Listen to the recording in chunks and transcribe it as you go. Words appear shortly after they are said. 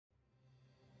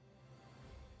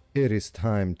It is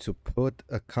time to put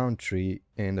a country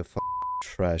in the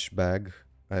trash bag.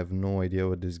 I have no idea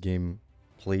what this game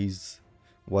plays,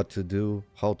 what to do,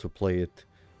 how to play it,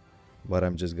 but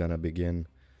I'm just gonna begin.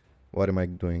 What am I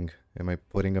doing? Am I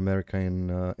putting America in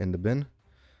the bin?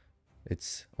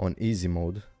 It's on easy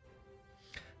mode.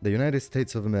 The United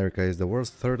States of America is the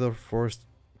world's third or fourth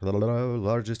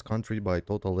largest country by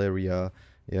total area.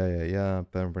 Yeah.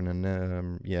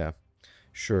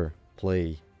 Sure.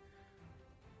 Play.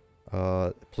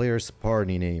 Player's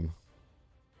party name.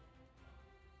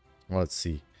 Let's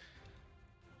see.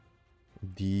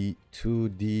 The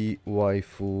 2D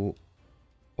waifu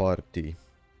party.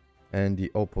 And the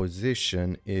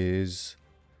opposition is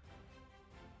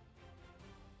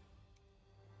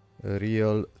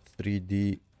real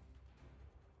 3D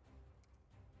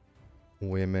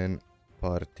women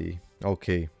party.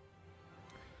 Okay.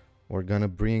 We're gonna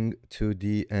bring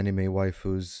 2D anime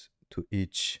waifus to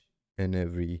each and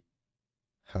every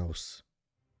house.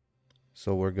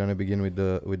 So we're gonna begin with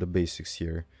the basics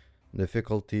here.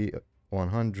 Difficulty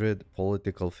 100,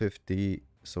 political 50,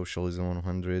 socialism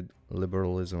 100,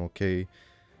 liberalism okay,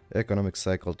 economic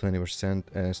cycle 20%,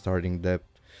 and starting debt.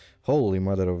 Holy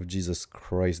mother of Jesus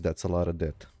Christ, that's a lot of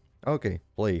debt. Okay,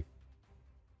 play.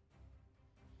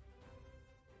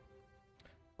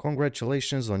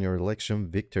 Congratulations on your election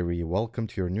victory. Welcome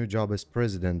to your new job as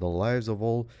president. The lives of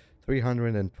all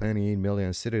 328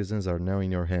 million citizens are now in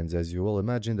your hands. As you will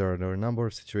imagine, there are a number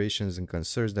of situations and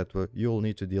concerns that you'll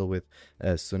need to deal with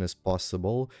as soon as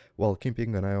possible, while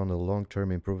keeping an eye on the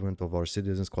long-term improvement of our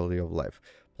citizens' quality of life.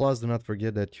 Plus, do not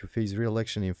forget that you face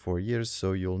re-election in 4 years,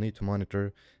 so you'll need to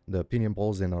monitor the opinion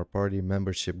polls and our party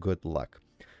membership. Good luck.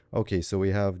 Okay, so we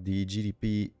have the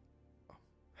GDP,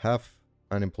 half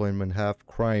unemployment, half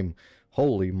crime.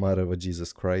 Holy mother of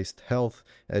Jesus Christ. Health,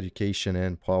 education,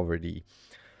 and poverty.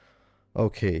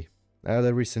 Okay. At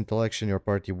a recent election, your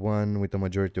party won with a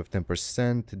majority of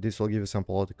 10%. This will give you some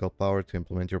political power to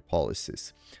implement your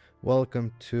policies.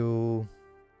 Welcome to...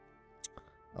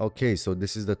 Okay, so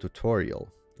this is the tutorial.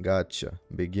 Gotcha.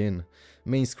 Begin.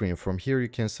 Main screen. From here you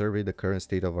can survey the current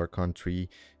state of our country.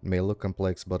 It may look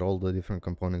complex, but all the different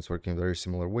components work in very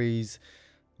similar ways.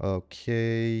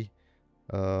 Okay.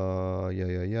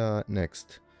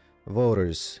 Next.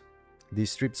 Voters.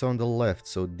 These strips on the left,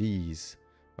 so these.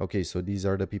 Okay, so these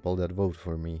are the people that vote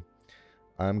for me.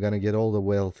 I'm gonna get all the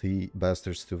wealthy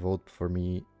bastards to vote for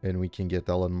me, and we can get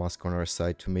Elon Musk on our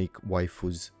side to make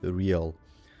waifus real.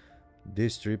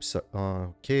 These strips are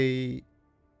okay.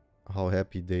 How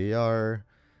happy they are.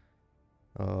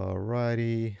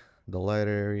 Alrighty. The light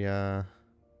area.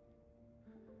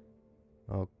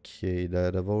 Okay,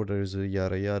 the voters,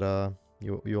 yada yada.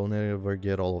 You'll never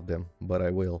get all of them, but I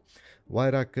will.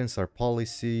 White icons are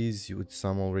policies, with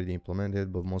some already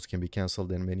implemented, but most can be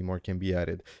cancelled and many more can be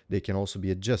added. They can also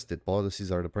be adjusted.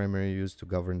 Policies are the primary used to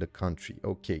govern the country.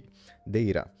 Okay,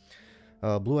 data.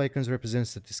 Blue icons represent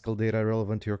statistical data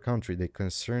relevant to your country. They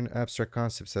concern abstract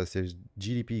concepts such as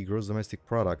GDP, gross domestic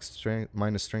product,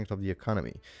 strength of the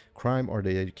economy, crime, or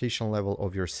the education level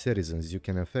of your citizens. You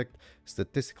can affect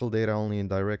statistical data only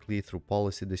indirectly through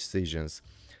policy decisions.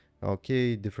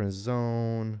 Okay, different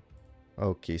zone.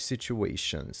 Okay,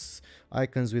 situations.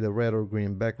 Icons with a red or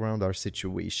green background are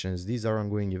situations. These are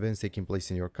ongoing events taking place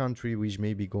in your country, which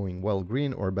may be going well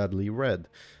green or badly red.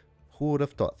 Who would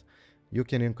have thought? You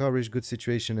can encourage good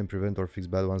situations and prevent or fix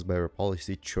bad ones by your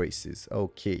policy choices.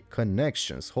 Okay,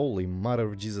 connections. Holy mother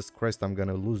of Jesus Christ, I'm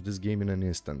gonna lose this game in an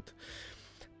instant.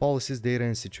 Policies, data,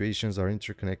 and situations are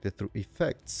interconnected through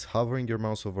effects. Hovering your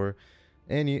mouse over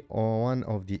any one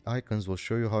of the icons will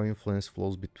show you how influence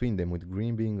flows between them, with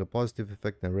green being a positive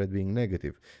effect and red being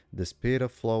negative. The speed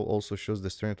of flow also shows the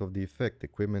strength of the effect.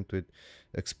 Experiment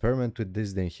with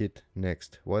this, then hit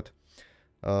next. What?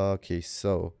 Okay,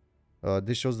 so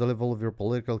this shows the level of your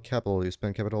political capital. You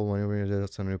spend capital whenever you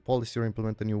adjust a new policy or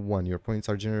implement a new one. Your points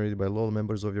are generated by loyal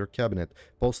members of your cabinet.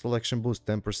 Post-election boost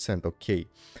 10%. Okay,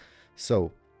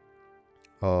 so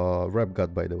rep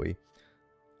got, by the way.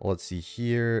 Let's see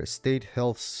here. State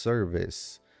Health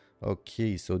Service.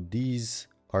 Okay, so these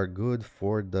are good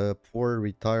for the poor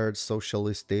retired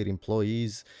socialist state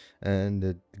employees, and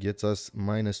it gets us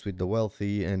minus with the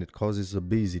wealthy, and it causes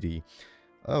obesity.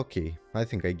 Okay, I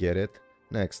think I get it.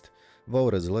 Next.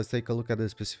 Voters. Let's take a look at a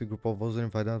specific group of voters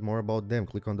and find out more about them.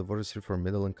 Click on the voters here for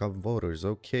middle income voters.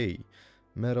 Okay.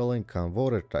 Middle income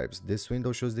voter types. This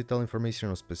window shows detailed information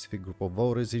on a specific group of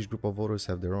voters. Each group of voters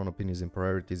have their own opinions and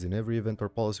priorities, and every event or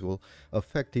policy will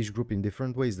affect each group in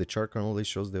different ways. The chart only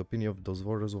shows the opinion of those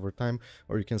voters over time,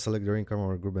 or you can select their income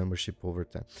or group membership over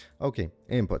time. Okay,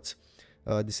 inputs.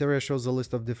 This area shows a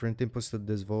list of different inputs to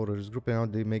this voters group and how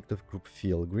they make the group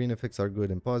feel. Green effects are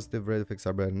good and positive, red effects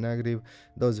are bad and negative.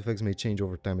 Those effects may change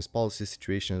over time as policy,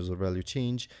 situations, or value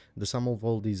change. The sum of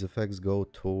all these effects go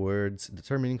towards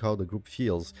determining how the group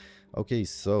feels. Okay,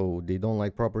 so they don't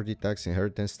like property tax,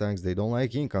 inheritance tax, they don't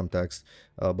like income tax,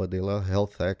 but they love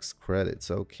health tax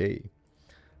credits. Okay,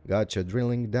 gotcha.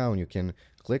 Drilling down, you can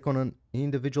click on an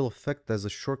individual effect as a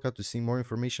shortcut to see more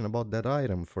information about that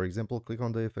item. For example, click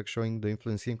on the effect showing the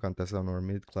influence income tax on our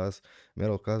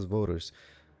middle class voters.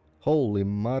 Holy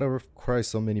mother of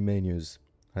Christ, so many menus.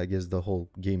 I guess the whole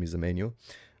game is a menu.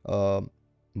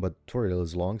 But tutorial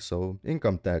is long, so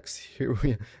income tax. Here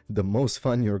we the most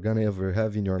fun you're gonna ever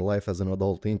have in your life as an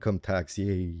adult. Income tax,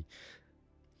 yay.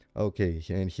 Okay,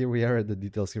 and here we are at the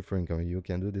details here for income. You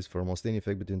can do this for almost any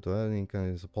effect between two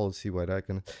income is a policy, white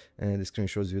icon, and the screen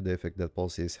shows you the effect that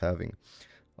policy is having.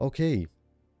 Okay,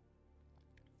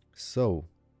 so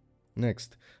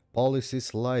next, policy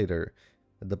slider.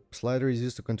 The slider is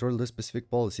used to control the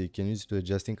specific policy. You can use it to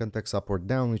adjust income tax up or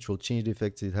down, which will change the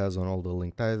effects it has on all the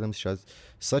linked items,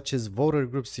 such as voter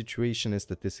group situation and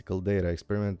statistical data.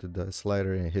 Experiment with the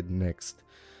slider and hit next.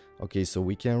 Okay, so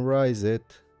we can rise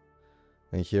it,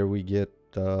 and here we get,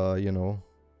 you know,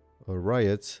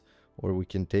 riots, or we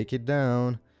can take it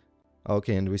down.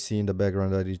 Okay, and we see in the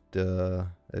background that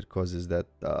it causes that.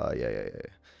 Yeah.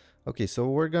 Okay, so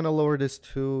we're gonna lower this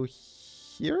to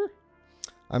here.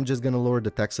 I'm just gonna lower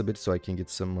the tax a bit so I can get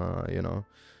some, you know,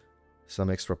 some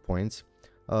extra points.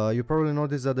 You probably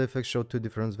noticed that the effects show two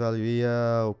different values.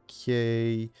 Yeah,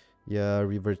 okay. Yeah,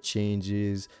 reverse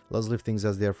changes. Let's leave things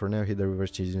as they are for now. Hit the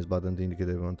reverse changes button to indicate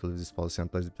that we want to leave this policy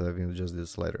until having adjust the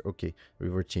slider. Okay,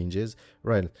 reverse changes.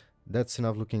 Right, that's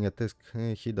enough looking at this.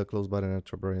 Hit the close button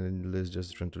and let's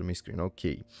just return to the main screen.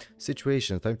 Okay,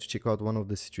 situations. Time to check out one of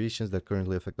the situations that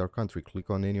currently affect our country. Click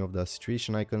on any of the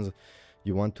situation icons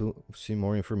you want to see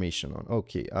more information on.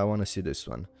 Okay, I want to see this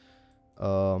one.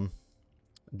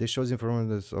 This shows information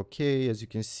that's okay, as you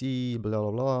can see, blah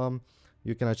blah blah.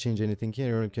 You cannot change anything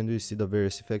here. You can do see the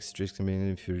various effects tricks can be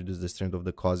if you reduce the strength of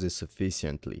the causes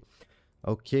sufficiently.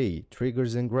 Okay,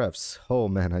 triggers and graphs. Oh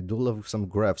man, I do love some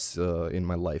graphs in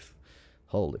my life.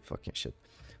 Holy fucking shit.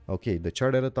 Okay, the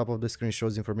chart at the top of the screen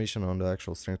shows information on the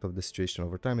actual strength of the situation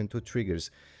over time and two triggers.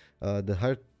 The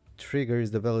higher trigger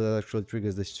is the value that actually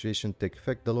triggers the situation to take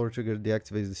effect. The lower trigger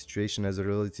deactivates the situation. As a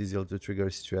result, it's easier to trigger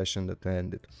a situation that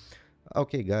ended.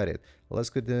 Okay, got it.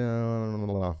 Let's go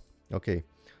to okay.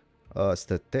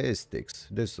 Statistics.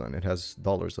 This one, it has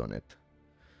dollars on it.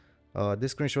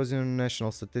 This screen shows you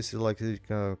national statistics like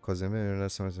cause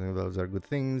some values are good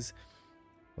things.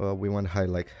 We want high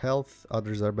like health,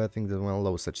 others are bad things that want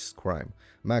low, such as crime,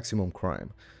 maximum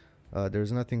crime.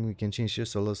 There's nothing we can change here,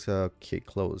 so let's okay,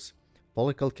 close.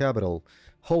 Political capital.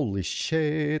 Holy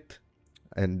shit.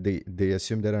 And they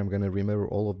assume that I'm gonna remember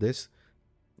all of this.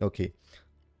 Okay.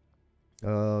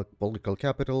 Political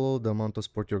capital, the amount of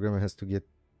support your government has to get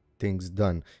things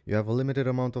done. You have a limited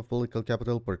amount of political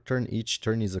capital per turn. Each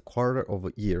turn is a quarter of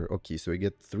a year. Okay, so you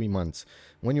get 3 months.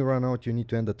 When you run out, you need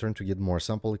to end the turn to get more.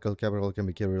 Some political capital can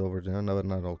be carried over to another,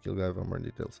 not all. Kill guy for more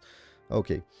details.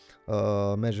 Okay.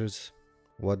 Measures.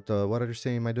 What are you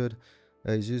saying, my dude?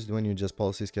 Is used when you adjust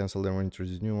policies, cancel them, or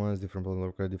introduce new ones. Different people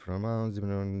require different amounts,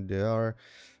 depending on when they are.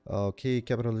 Okay,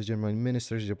 capital is generally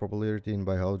ministers, your popularity, and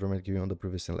by how dramatic you on the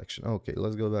previous election. Okay,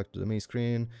 let's go back to the main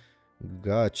screen.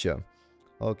 Gotcha.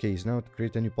 Okay, so now to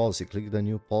create a new policy, click the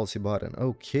new policy button.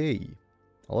 Okay,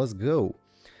 let's go.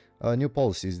 New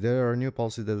policies. There are new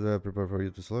policies that are prepared for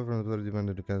you to select from the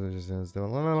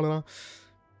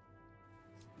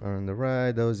on the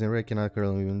right, those in red cannot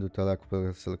currently even do select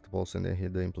the policy and then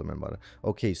hit the implement button.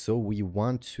 Okay, so we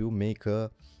want to make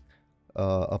a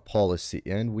policy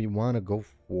and we want to go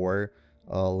for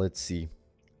let's see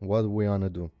what we want to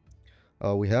do.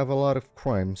 We have a lot of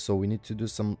crime, so we need to do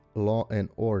some law and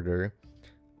order.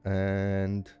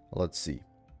 And let's see,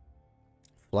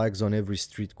 flags on every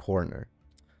street corner.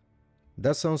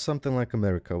 That sounds something like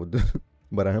America would do,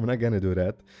 but I'm not gonna do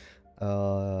that.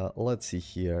 Let's see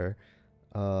here.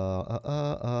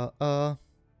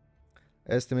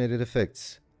 Estimated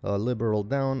effects. Liberal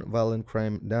down, violent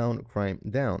crime down, crime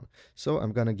down. So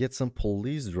I'm gonna get some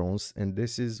police drones, and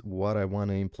this is what I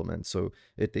want to implement. So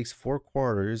it takes 4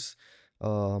 quarters.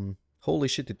 Holy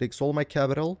shit, it takes all my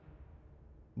capital.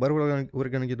 But we're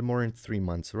gonna get more in 3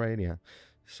 months, right? Yeah.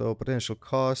 So potential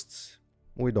costs,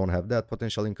 we don't have that.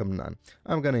 Potential income, none.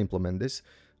 I'm gonna implement this.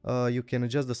 You can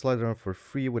adjust the slider for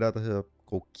free without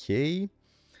okay.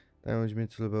 Damage me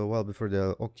to a while before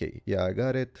the okay. Yeah, I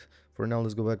got it. For now,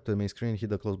 let's go back to the main screen. Hit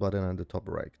the close button at the top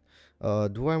right.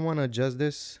 Do I want to adjust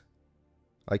this?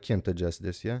 I can't adjust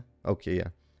this, yeah? Okay, yeah.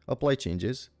 Apply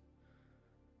changes.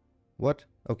 What?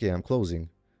 Okay, I'm closing.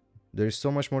 There is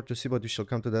so much more to see, but we shall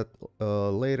come to that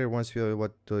later. Once you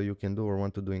what you can do or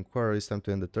want to do inquiry, it's time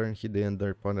to end the turn. Hit the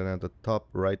enter button at the top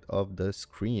right of the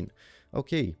screen.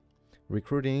 Okay,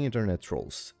 recruiting internet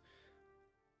trolls.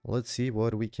 Let's see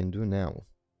what we can do now.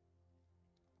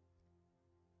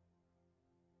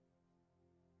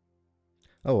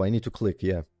 Oh, I need to click,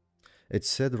 yeah. It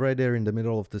said right there in the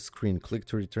middle of the screen, click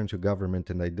to return to government,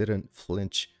 and I didn't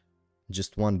flinch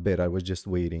just one bit. I was just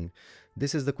waiting.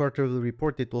 This is the quarterly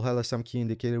report. It will highlight some key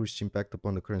indicators which impact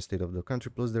upon the current state of the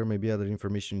country, plus there may be other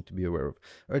information to be aware of.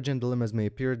 Urgent dilemmas may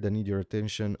appear that need your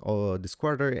attention this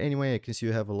quarter. Anyway, I can see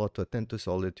you have a lot to attend to,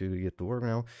 so I'll let you get to work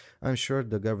now. I'm sure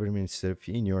the government is safe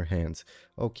in your hands.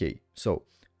 Okay, so,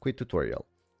 quick tutorial.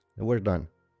 We're done.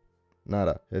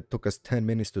 Nada. It took us 10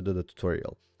 minutes to do the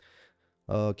tutorial.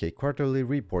 Okay, quarterly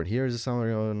report. Here's a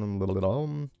summary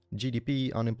on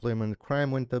GDP, unemployment,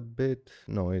 crime went a bit.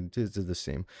 No, it is the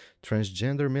same.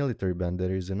 Transgender military ban.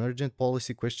 There is an urgent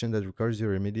policy question that requires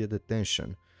your immediate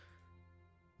attention.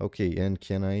 Okay, and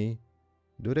can I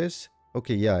do this?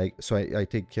 Okay, yeah, so I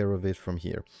take care of it from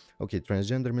here. Okay,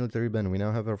 transgender military ban. We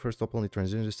now have our first openly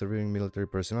transgender serving military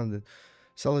personnel.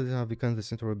 Solid have become the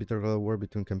center of a bitter war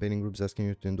between campaigning groups asking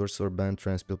you to endorse or ban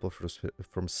trans people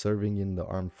from serving in the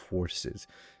armed forces.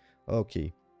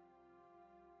 Okay.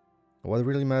 What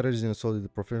really matters in a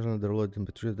solid professional, the role of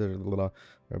temperature, the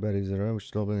our bodies are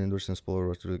which globally endorse and spoil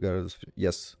regardless.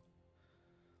 Yes.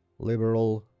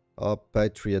 Liberal up,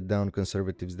 patriot down,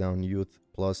 conservatives down, youth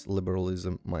plus,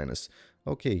 liberalism minus.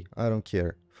 Okay, I don't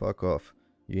care. Fuck off.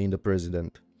 You ain't the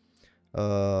president.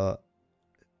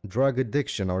 Drug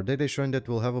addiction. Our data is showing that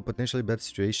we'll have a potentially bad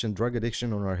situation, drug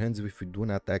addiction on our hands if we do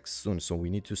not act soon. So we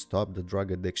need to stop the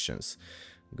drug addictions.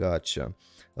 Gotcha.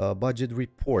 Budget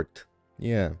report.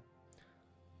 Yeah.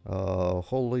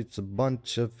 It's a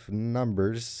bunch of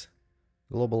numbers.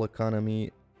 Global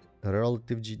economy,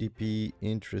 relative GDP,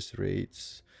 interest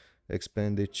rates,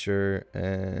 expenditure,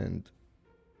 and...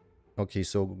 Okay,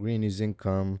 so green is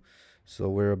income. So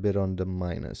we're a bit on the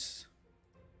minus.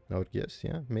 I would guess,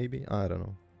 yeah, maybe. I don't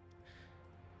know.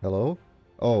 Hello?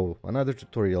 Oh, another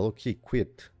tutorial. Okay,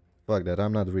 quit. Fuck that,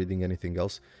 I'm not reading anything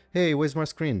else. Hey, where's my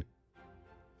screen?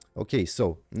 Okay,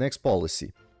 so, next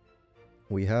policy.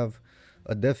 We have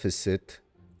a deficit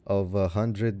of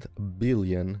 $100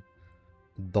 billion.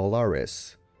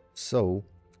 So,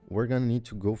 we're gonna need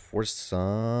to go for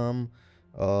some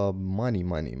money.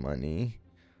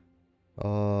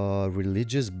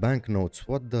 Religious banknotes.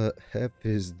 What the heck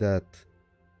is that?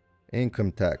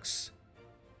 Income tax.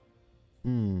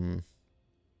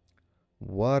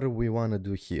 What do we want to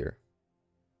do here?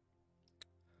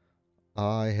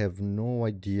 I have no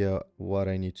idea what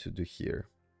I need to do here.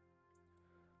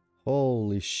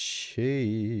 Holy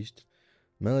shit.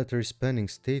 Military spending,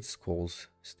 state schools,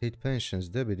 state pensions,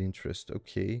 debit interest,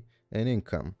 okay, and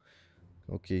income.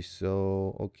 Okay,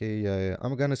 so, okay, yeah,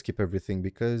 I'm gonna skip everything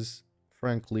because,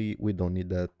 frankly, we don't need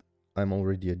that. I'm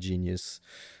already a genius.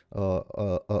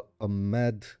 A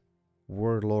mad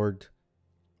warlord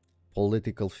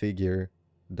political figure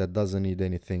that doesn't need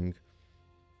anything.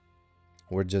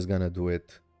 We're just gonna do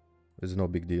it. It's no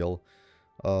big deal.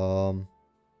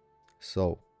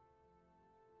 So.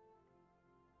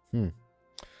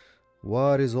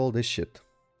 What is all this shit?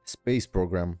 Space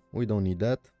program. We don't need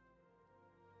that.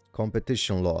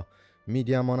 Competition law.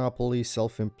 Media monopoly,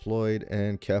 self-employed,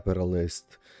 and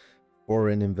capitalist.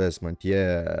 Foreign investment.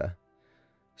 Yeah.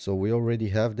 So we already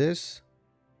have this.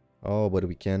 Oh, but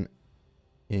we can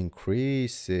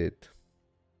increase it.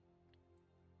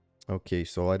 Okay,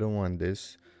 so I don't want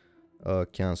this.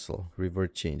 Cancel.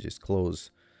 Revert changes.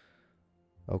 Close.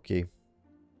 Okay.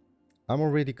 I'm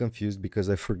already confused because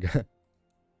I forgot.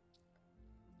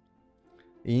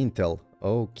 Intel.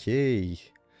 Okay.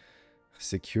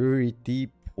 Security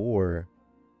poor.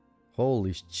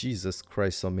 Holy Jesus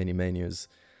Christ, so many menus.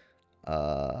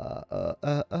 How?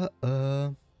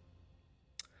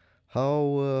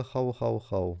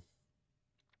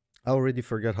 I already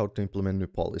forgot how to implement new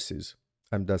policies.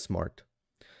 I'm that smart.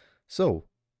 So,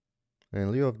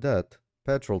 in lieu of that,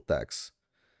 petrol tax.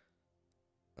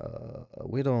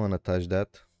 We don't want to touch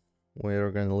that. We're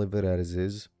gonna leave it as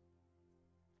is.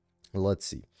 Let's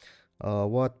see.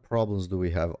 What problems do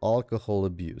we have? Alcohol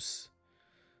abuse.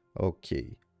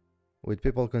 Okay. With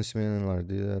people consuming are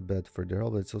bad for their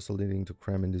health, but it's also leading to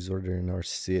crime and disorder in our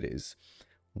cities.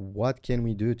 What can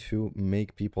we do to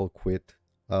make people quit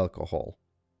alcohol?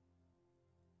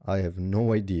 I have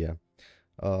no idea.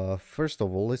 First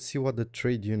of all, let's see what the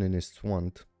trade unionists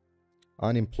want.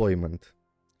 Unemployment.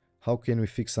 How can we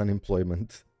fix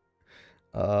unemployment?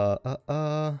 Uh, uh,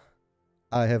 uh.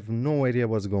 I have no idea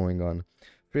what's going on.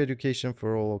 Free education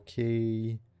for all,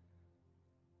 okay.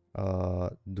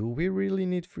 Do we really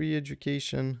need free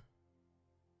education?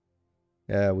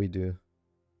 Yeah, we do.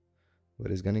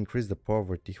 But it's gonna increase the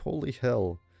poverty. Holy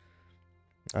hell.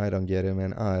 I don't get it,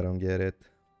 man. I don't get it.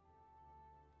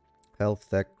 Health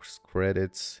tax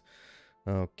credits.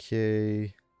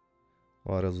 Okay.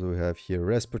 What else do we have here?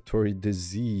 Respiratory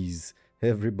disease.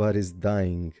 Everybody's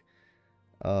dying.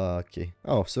 Okay.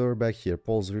 Oh, so we're back here.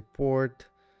 Polls report.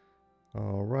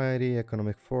 Alrighty.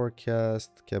 Economic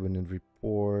forecast. Cabinet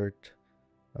report.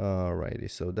 Alrighty.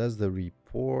 So that's the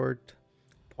report.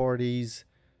 Parties.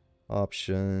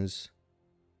 Options.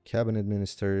 Cabinet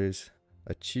ministers.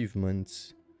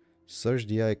 Achievements. Search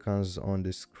the icons on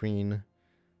the screen.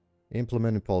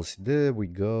 Implementing policy. There we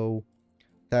go.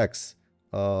 Tax.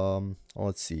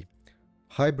 Let's see.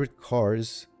 Hybrid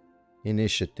cars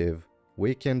initiative.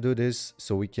 We can do this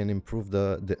so we can improve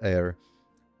the air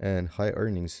and high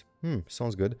earnings.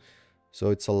 Sounds good.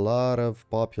 So it's a lot of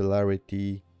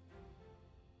popularity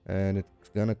and it's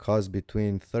gonna cost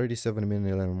between 37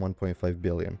 million and 1.5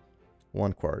 billion.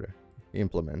 1/4.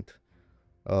 Implement.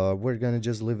 We're gonna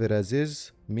just leave it as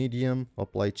is. Medium.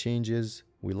 Apply changes.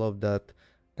 We love that.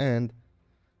 And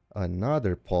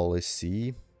another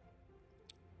policy.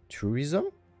 Tourism?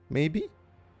 Maybe?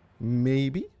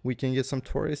 Maybe we can get some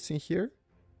tourists in here.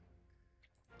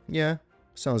 Yeah,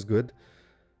 sounds good.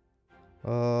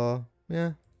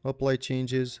 Yeah, apply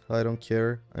changes. I don't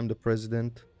care. I'm the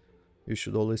president. You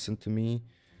should all listen to me.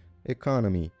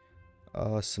 Economy.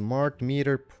 Smart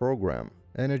meter program.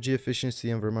 Energy efficiency,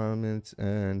 environment,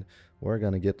 and we're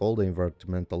gonna get all the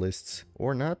environmentalists.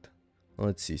 Or not.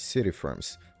 Let's see. City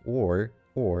firms. Or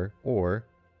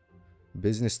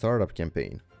business startup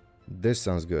campaign. This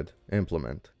sounds good.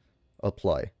 Implement.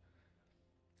 Apply.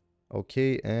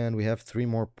 Okay, and we have 3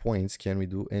 more points. Can we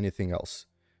do anything else?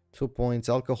 2 points.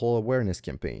 Alcohol awareness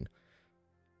campaign.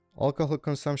 Alcohol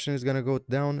consumption is gonna go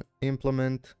down.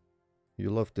 Implement. You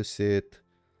love to see it.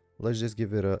 Let's just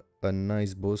give it a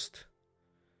nice boost.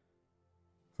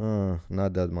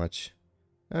 Not that much.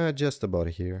 Just about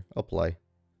here. Apply.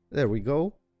 There we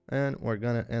go. And we're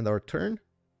gonna end our turn.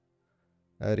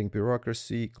 Adding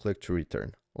bureaucracy. Click to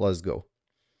return. Let's go.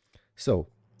 So,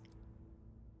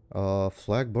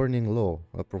 flag burning law.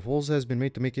 A proposal has been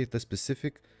made to make it a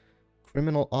specific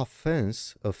criminal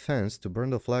offense to burn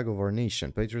the flag of our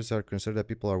nation. Patriots are concerned that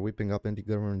people are whipping up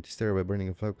anti-government hysteria by burning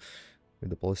a flag with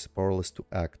the police powerless to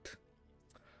act.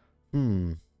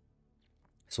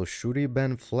 So should we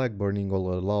ban flag burning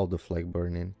or allow the flag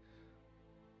burning?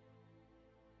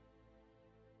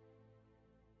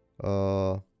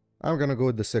 I'm gonna go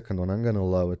with the second one. I'm gonna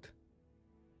allow it.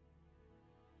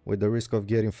 With the risk of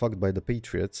getting fucked by the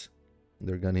Patriots.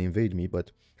 They're gonna invade me,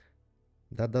 but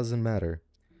that doesn't matter.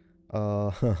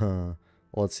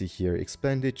 Let's see here.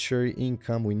 Expenditure,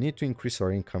 income. We need to increase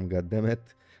our income,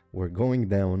 goddammit. We're going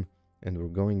down, and we're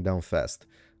going down fast.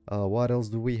 What else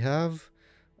do we have?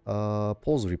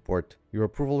 Polls report. Your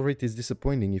approval rate is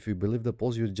disappointing. If you believe the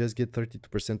polls, you just get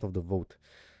 32% of the vote.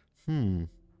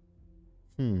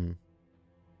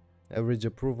 Average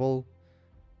approval.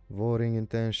 Voting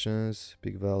intentions.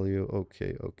 Big value.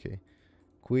 Okay.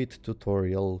 Quit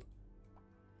tutorial.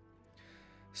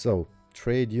 So,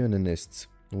 trade unionists.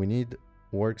 We need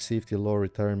work safety law,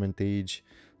 retirement age,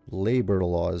 labor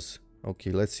laws.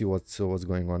 Okay, let's see what's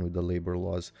going on with the labor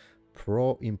laws.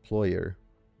 Pro-employer.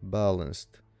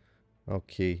 Balanced.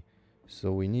 Okay,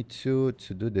 so we need to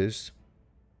do this.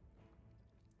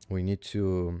 We need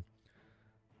to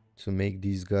make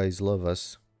these guys love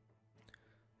us.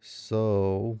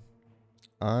 So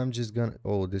I'm just gonna,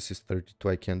 oh, this is 32,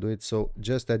 I can do it. So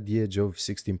just at the edge of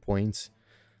 16 points.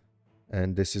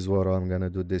 And this is what I'm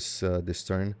gonna do this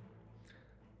turn.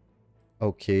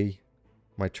 Okay,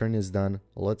 my turn is done.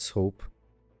 Let's hope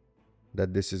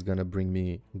that this is gonna bring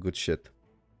me good shit.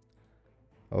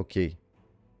 Okay,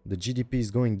 the GDP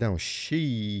is going down.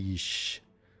 Sheesh.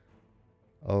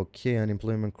 Okay,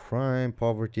 unemployment, crime,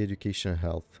 poverty, education,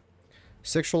 health.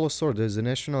 Sexual assault. There is a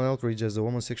national outrage as a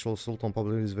woman's sexual assault on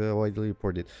public is very widely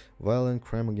reported. Violent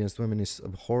crime against women is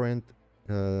abhorrent.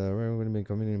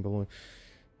 Community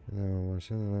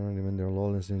demand their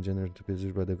lawless and gender to be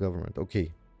judged by the government.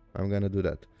 Okay, I'm gonna do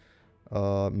that.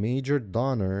 Major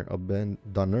donor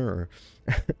donor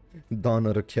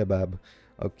kebab.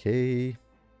 Okay,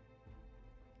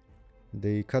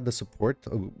 they cut the support.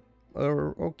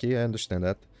 Okay, I understand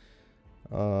that.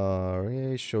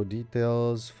 Show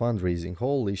details. Fundraising.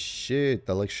 Holy shit.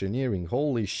 Electioneering.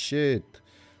 Holy shit.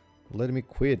 Let me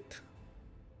quit.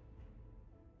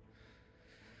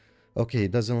 Okay,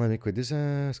 it doesn't let me quit this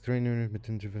screen.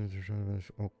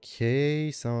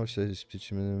 Okay, some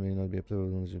speech may not be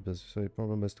applicable, so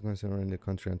problem best to consider in the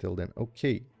country until then.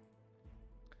 Okay,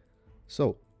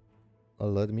 so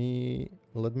let me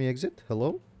exit.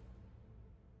 Hello.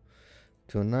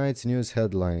 Tonight's news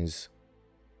headlines.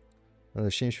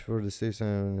 Change for the states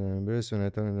and embarrassment. I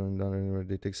thought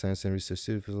they take science and research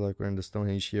seriously, like we're in the Stone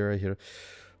Age here. I hear.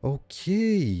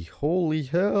 Okay, holy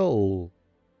hell.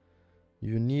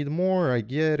 You need more, I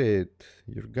get it.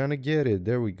 You're gonna get it.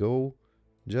 There we go.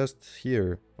 Just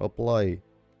here, apply.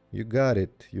 You got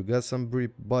it. You got some brief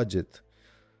budget.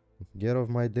 Get off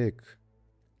my dick.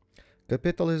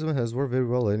 Capitalism has worked very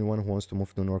well. Anyone who wants to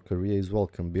move to North Korea is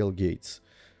welcome. Bill Gates.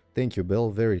 Thank you,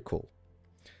 Bill. Very cool.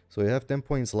 So we have 10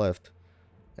 points left.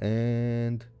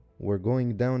 And we're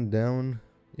going down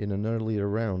in an earlier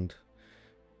round.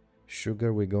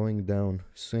 Sugar, we're going down.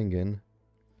 Swinging.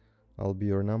 I'll be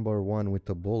your number one with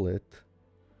a bullet.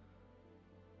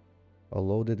 A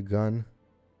loaded gun.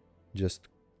 A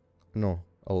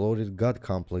loaded god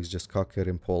complex. Just cock it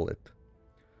and pull it.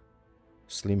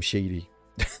 Slim Shady.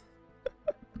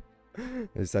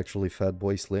 It's actually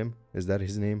Fatboy Slim. Is that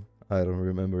his name? I don't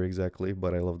remember exactly,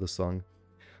 but I love the song.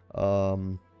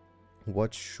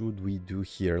 What should we do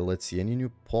here? Let's see. Any new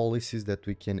policies that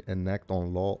we can enact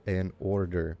on law and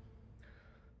order?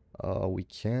 We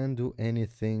can't do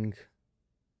anything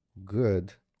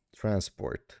good.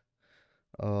 Transport.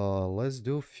 Let's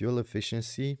do fuel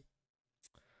efficiency.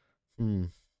 I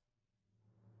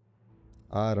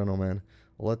don't know, man.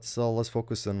 Let's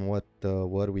focus on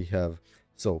what we have.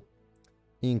 So,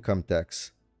 income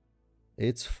tax.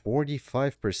 It's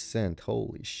 45%.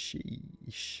 Holy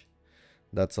sheesh.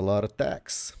 That's a lot of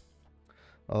tax.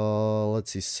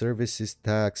 Let's see. Services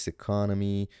tax,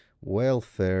 economy,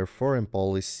 welfare, foreign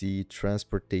policy,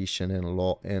 transportation, and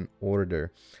law and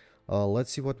order.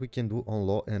 Let's see what we can do on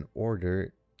law and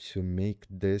order to make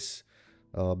this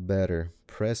better.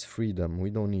 Press freedom.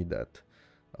 We don't need that.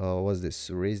 What's this?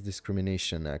 Race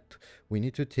Discrimination Act. We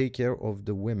need to take care of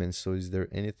the women. So is there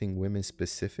anything women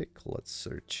specific? Let's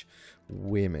search.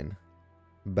 Women.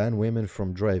 Ban women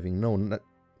from driving. No, not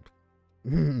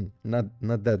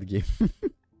not that game.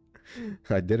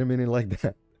 I didn't mean it like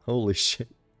that. Holy shit.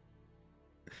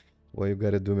 Why you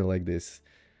gotta do me like this?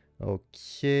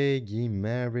 Okay, gay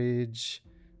marriage,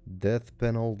 death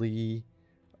penalty,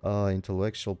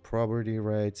 intellectual property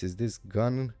rights. Is this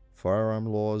gun, firearm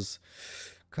laws?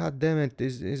 God damn it,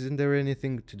 isn't there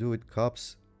anything to do with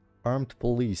cops? Armed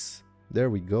police. There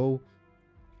we go.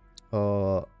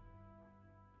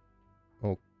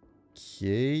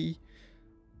 Okay.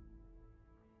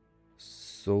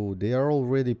 So they are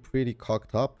already pretty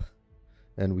cocked up.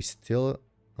 And we still...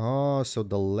 Oh, so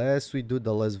the less we do,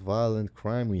 the less violent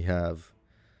crime we have.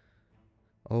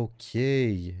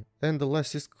 Okay. And the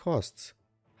less it costs.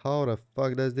 How the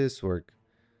fuck does this work?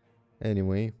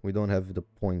 Anyway, we don't have the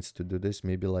points to do this.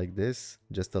 Maybe like this.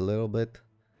 Just a little bit.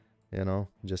 You know,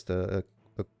 just a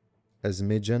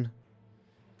smidgen.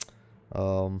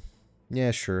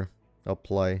 Yeah, sure.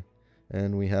 Apply.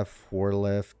 And we have 4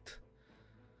 left.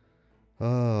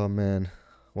 Oh, man.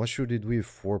 What should we do with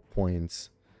 4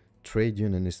 points? Trade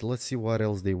unionists. Let's see what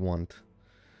else they want.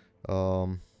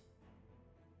 What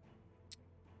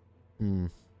can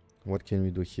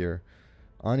we do here?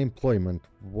 Unemployment.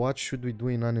 What should we do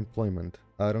in unemployment?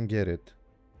 I don't get it.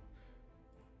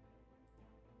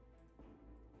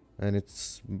 And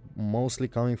it's mostly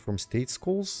coming from state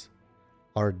schools?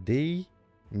 Are they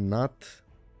not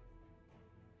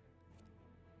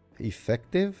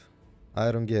effective?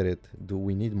 I don't get it. Do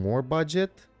we need more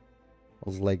budget?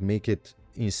 Like make it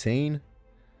insane?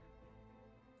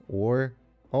 Or...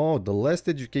 Oh, the less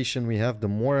education we have, the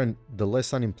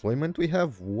less unemployment we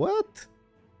have? What?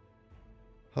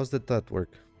 How's that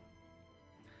work?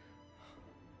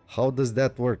 How does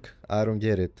that work? I don't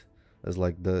get it. It's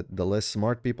like the less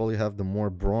smart people you have, the more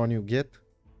brawn you get.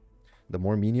 The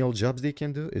more menial jobs they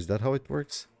can do. Is that how it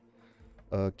works?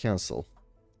 Cancel.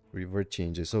 Revert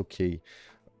changes. Okay.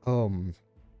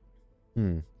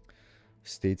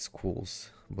 State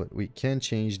schools. But we can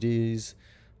change these.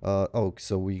 Oh,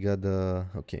 so we got the...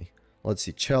 Okay. Let's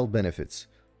see. Child benefits.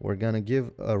 We're gonna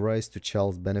give a rise to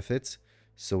child benefits.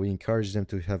 So we encourage them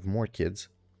to have more kids.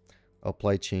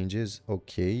 Apply changes.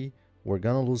 Okay. We're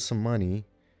gonna lose some money.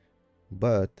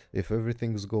 But if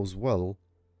everything goes well,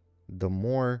 the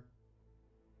more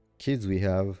kids we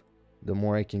have, the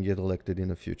more I can get elected in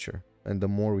the future. And the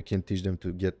more we can teach them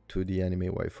to get to the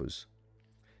anime waifus.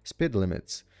 Speed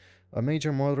limits. A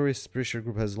major motorist pressure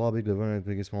group has lobbied the government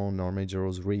to make small nor major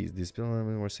roads raised. The speed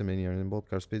limit were 70 in both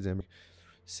car speeds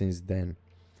since then.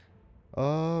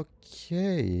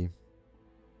 Okay.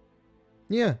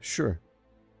 Yeah, sure.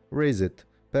 Raise it.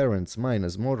 Parents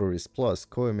minus motorists plus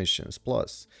co-emissions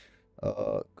plus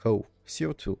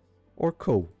CO2 or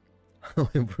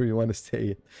however you want to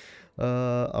say it.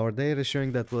 Our data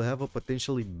showing that we'll have a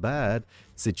potentially bad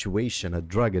situation, a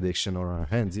drug addiction on our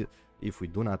hands if we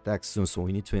do not act soon. So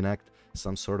we need to enact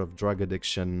some sort of drug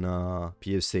addiction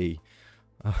PSA.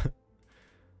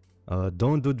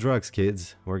 Don't do drugs,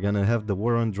 kids. We're gonna have the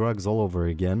war on drugs all over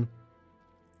again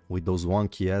with those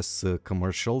wonky ass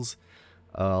commercials.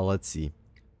 Let's see.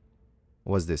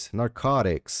 What's this?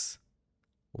 Narcotics.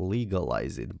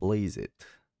 Legalize it, blaze it.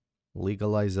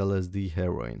 Legalize LSD,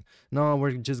 heroin. No,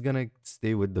 we're just gonna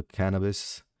stay with the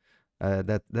cannabis.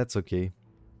 That's okay.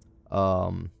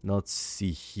 Let's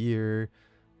see here.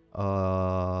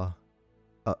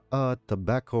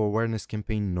 Tobacco awareness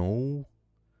campaign. No,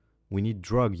 we need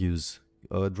drug use.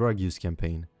 Drug use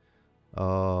campaign.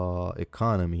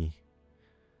 Economy.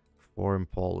 Foreign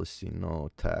policy.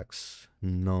 No. Tax.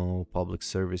 No. Public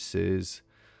services.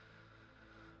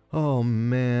 Oh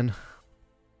man.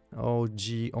 Oh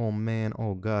gee. Oh man.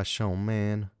 Oh gosh. Oh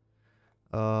man.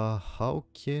 How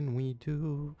can we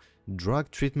do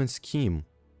drug treatment scheme?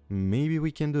 Maybe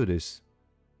we can do this.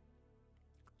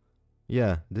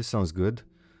 Yeah, this sounds good.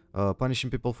 Punishing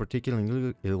people for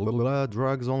taking illegal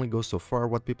drugs only goes so far.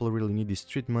 What people really need is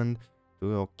treatment.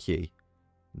 Okay.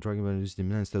 Drug abuse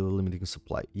demand instead of limiting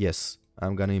supply. Yes,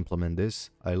 I'm gonna implement this.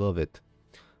 I love it.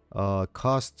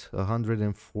 Cost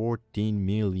 $114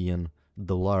 million.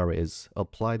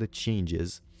 Apply the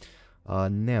changes.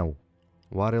 Now,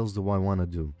 what else do I want to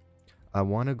do? I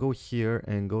want to go here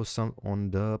and go some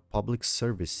on the public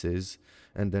services,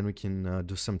 and then we can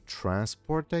do some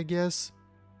transport, I guess.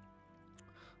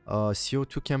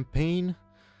 CO2 campaign.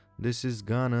 This is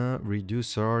gonna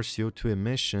reduce our CO2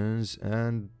 emissions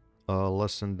and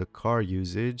lessen the car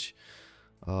usage.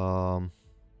 Or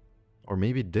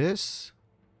maybe this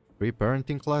free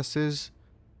parenting classes,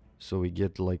 so we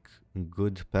get like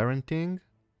good parenting.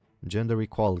 Gender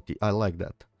equality, I like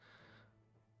that.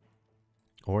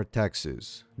 Or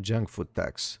taxes, junk food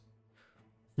tax.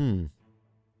 It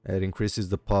increases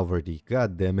the poverty.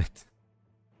 God damn it.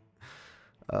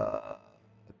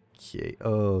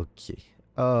 Okay.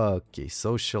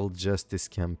 Social justice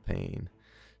campaign.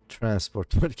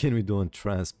 Transport. What can we do on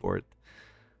transport?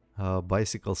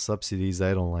 Bicycle subsidies.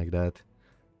 I don't like that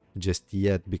just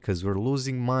yet because we're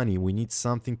losing money. We need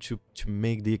something to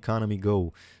make the economy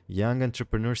go. Young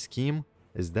entrepreneur scheme.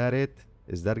 Is that it?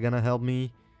 Is that gonna help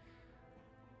me?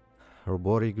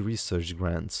 Robotic research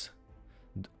grants.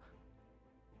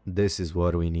 This is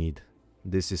what we need.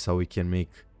 This is how we can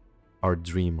make our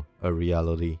dream a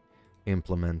reality.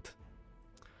 Implement.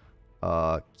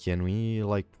 Can we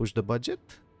like push the budget?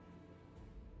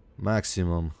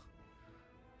 Maximum.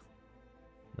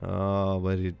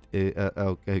 But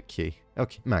okay,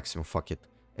 maximum. Fuck it.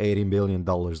 $80 billion.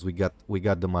 We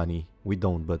got the money. We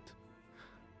don't, but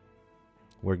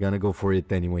we're gonna go for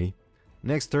it anyway.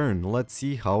 Next turn, let's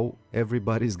see how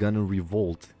everybody's gonna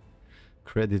revolt.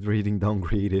 Credit rating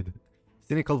downgraded.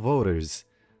 Cynical voters.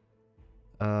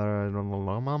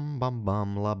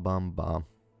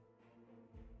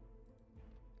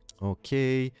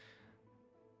 Okay.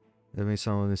 That may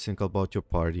sound cynical about your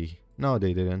party. No,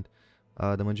 they didn't.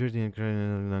 The majority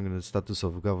in the status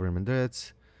of government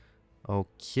debts.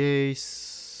 Okay,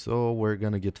 so we're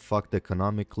gonna get fucked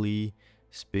economically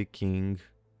speaking.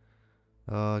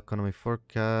 Economic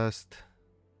forecast.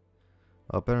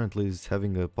 Apparently it's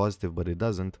having a positive, but it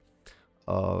doesn't.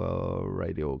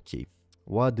 Righty, okay.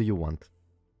 What do you want?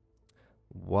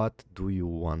 What do you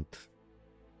want?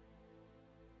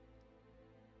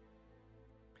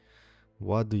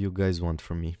 What do you guys want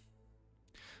from me?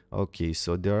 Okay,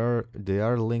 so they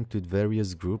are linked with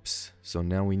various groups. So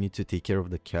now we need to take care of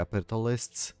the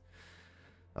capitalists.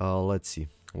 Let's see.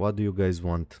 What do you guys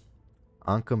want?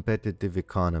 Uncompetitive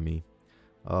economy.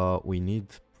 We need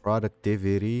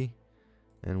productivity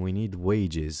and we need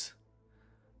wages.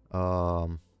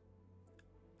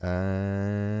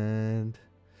 And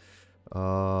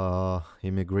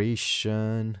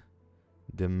immigration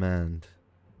demand.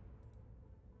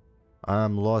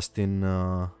 I'm lost in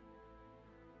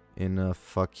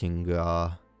fucking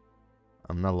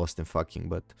I'm not lost in fucking,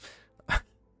 but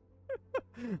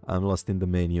I'm lost in the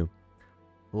menu.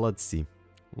 Let's see.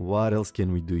 What else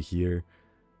can we do here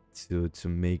to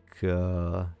make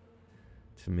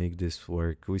this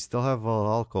work? We still have an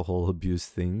alcohol abuse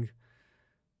thing.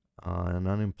 And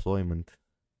unemployment.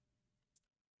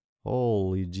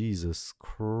 Holy Jesus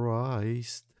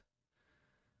Christ.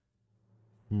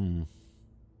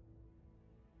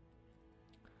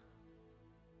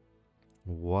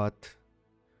 What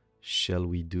shall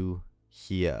we do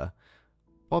here.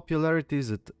 Popularity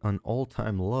is at an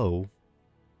all-time low.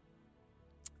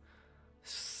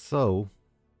 So,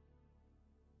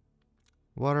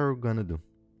 what are we gonna do?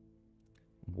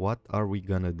 What are we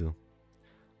gonna do?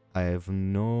 I have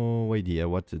no idea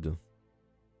what to do.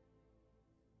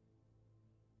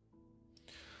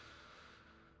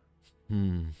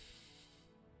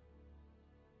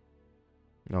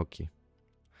 Okay,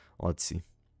 let's see.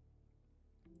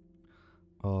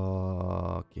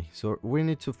 Okay, so we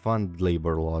need to fund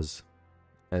labor laws,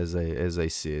 as I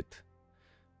see it.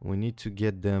 We need to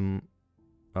get them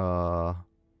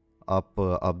up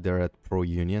there at pro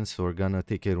union. So we're gonna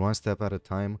take it one step at a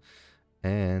time,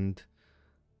 and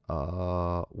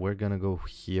we're gonna go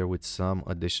here with some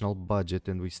additional budget,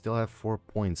 and we still have 4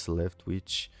 points left,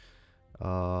 which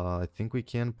I think we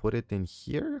can put it in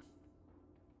here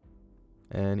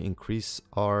and increase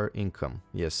our income.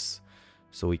 Yes,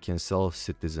 so we can sell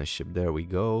citizenship. There we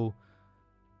go.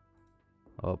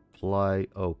 Apply.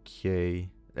 Okay,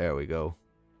 there we go.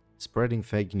 Spreading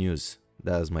fake news.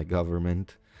 That's my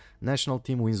government. National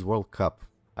team wins World Cup.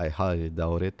 I highly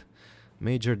doubt it.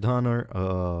 Major donor.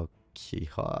 Okay,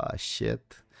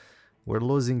 shit. We're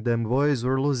losing them, boys.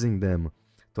 We're losing them.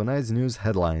 Tonight's news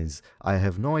headlines. I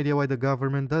have no idea why the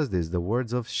government does this. The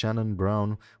words of Shannon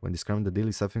Brown when describing the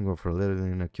daily suffering of her little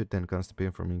in acute and constant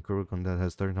pain from incurable that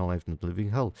has turned her life not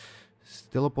living hell.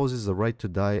 Still opposes the right to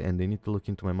die, and they need to look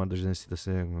into my mother's ancestors.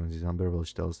 Is unbearable,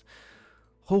 she tells.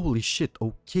 Holy shit,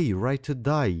 okay, right to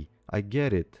die. I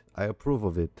get it. I approve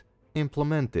of it.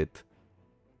 Implement it.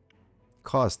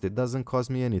 Cost. It doesn't cost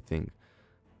me anything.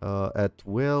 At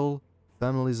will,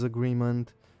 families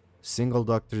agreement, single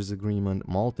doctors agreement,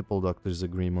 multiple doctors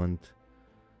agreement.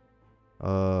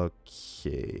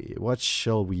 Okay, what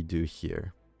shall we do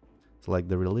here? It's like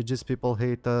the religious people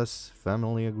hate us,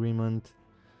 family agreement.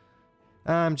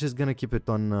 I'm just gonna keep it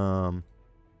on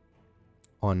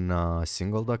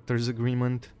single doctors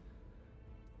agreement.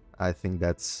 I think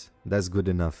that's good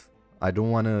enough. I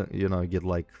don't want to, you know, get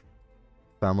like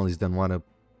families don't want to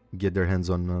get their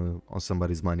hands on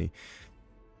somebody's money.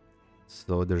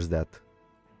 So there's that.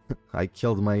 I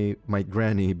killed my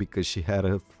granny because she had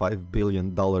a $5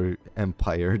 billion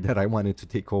empire that I wanted to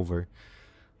take over.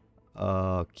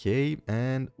 Okay,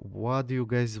 and what do you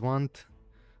guys want?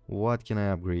 What can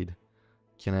I upgrade?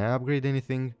 Can I upgrade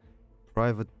anything?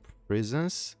 Private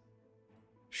prisons?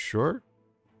 Sure.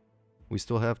 We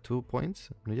still have 2 points?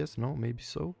 Yes, no, maybe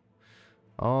so.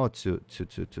 Oh, to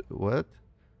what?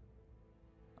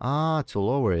 Ah, to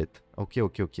lower it. Okay.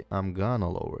 I'm gonna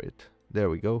lower it. There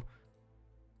we go.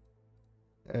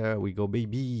 There we go,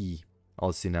 baby.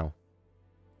 I'll see now.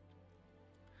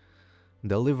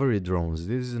 Delivery drones.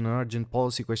 This is an urgent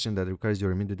policy question that requires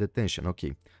your immediate attention.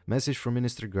 Okay. Message from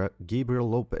Minister Gabriel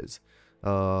Lopez.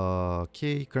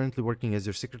 Okay, currently working as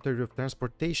your Secretary of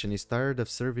Transportation, is tired of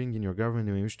serving in your government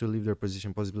and wish to leave their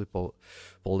position, possibly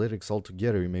politics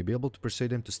altogether. You may be able to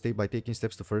persuade them to stay by taking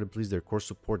steps to further please their core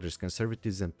supporters,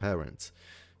 conservatives and parents.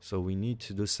 So we need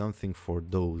to do something for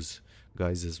those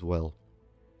guys as well.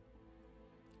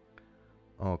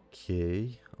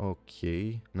 Okay,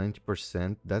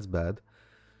 90%, that's bad.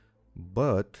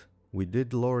 But we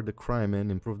did lower the crime and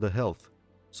improve the health.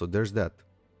 So there's that.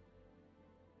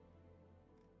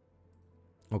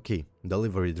 Okay,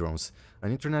 delivery drones. An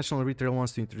international retailer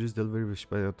wants to introduce delivery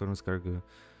by autonomous cargo.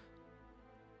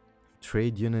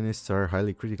 Trade unionists are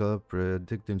highly critical of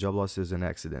predicting job losses and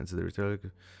accidents. The retailer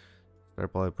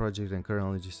pilot project and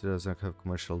currently just doesn't have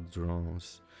commercial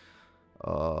drones.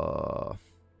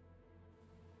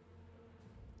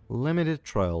 Limited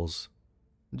trials.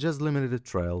 Just limited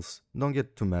trials. Don't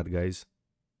get too mad, guys.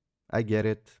 I get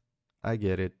it.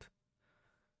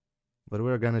 But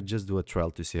we're gonna just do a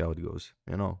trial to see how it goes.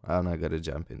 You know, I'm not gonna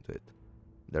jump into it.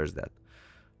 There's that.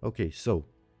 Okay, so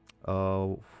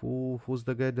who's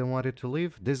the guy that wanted to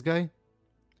leave? This guy?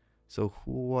 So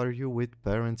who are you with,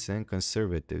 parents and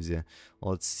conservatives? Yeah,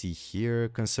 let's see here.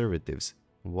 Conservatives.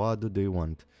 What do they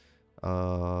want?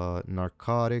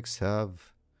 Narcotics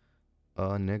have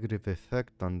a negative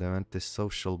effect on the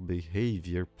antisocial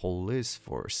behavior. Police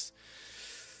force.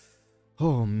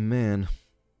 Oh man.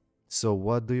 So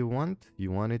what do you want?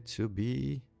 You want it to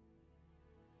be...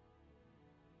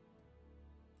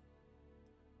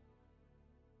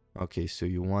 Okay, so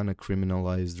you want to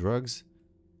criminalize drugs?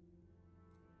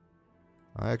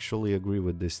 I actually agree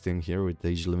with this thing here with the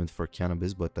age limit for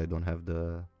cannabis, but I don't have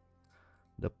the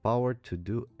power to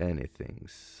do anything.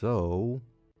 So,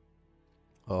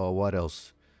 what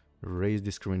else? Race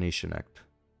Discrimination Act.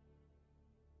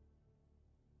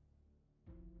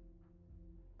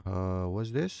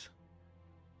 What's this?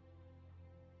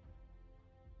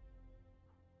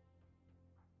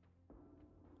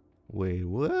 Wait,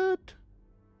 what?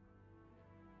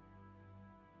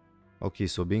 Okay,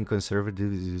 so being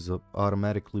conservative is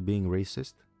automatically being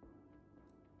racist?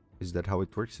 Is that how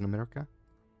it works in America?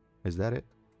 Is that it?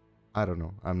 I don't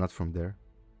know. I'm not from there.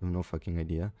 I have no fucking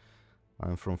idea.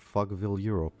 I'm from Fogville,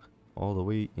 Europe. All the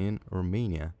way in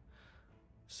Romania.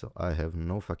 So I have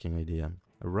no fucking idea.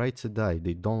 Right to die,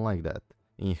 they don't like that.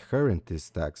 Inheritance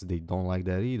tax, they don't like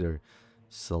that either.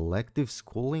 Selective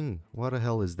schooling? What the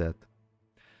hell is that?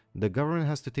 The government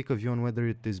has to take a view on whether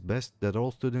it is best that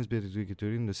all students be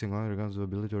educated in the same regardless of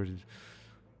ability or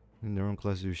in their own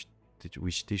classes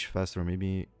which teach faster,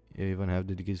 maybe even have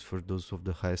dedicated for those of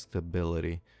the highest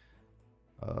ability.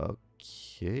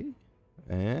 Okay.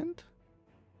 And?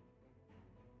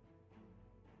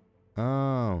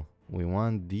 Oh, we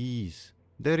want these.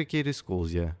 Dedicated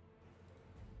schools, yeah.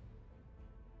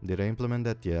 Did I implement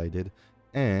that? Yeah, I did.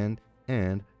 And.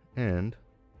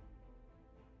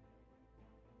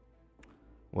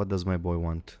 What does my boy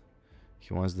want?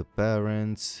 He wants the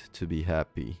parents to be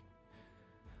happy.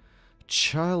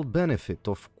 Child benefit,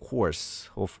 of course.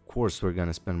 Of course we're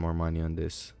gonna spend more money on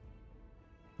this.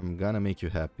 I'm gonna make you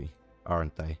happy,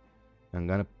 aren't I? I'm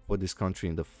gonna put this country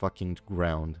in the fucking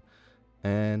ground.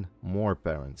 And more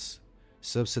parents.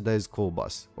 Subsidized school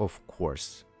bus, of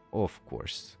course. Of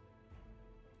course.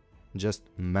 Just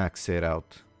max it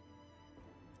out.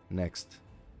 Next.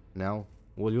 Now,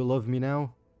 will you love me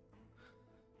now?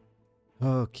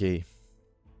 Okay.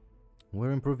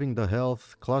 We're improving the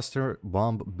health cluster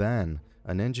bomb ban.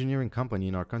 An engineering company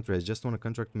in our country has just won a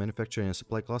contract to manufacture and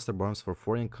supply cluster bombs for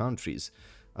foreign countries.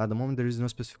 At the moment, there is no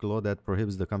specific law that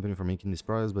prohibits the company from making these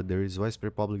products, but there is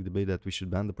widespread public debate that we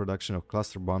should ban the production of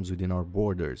cluster bombs within our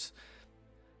borders.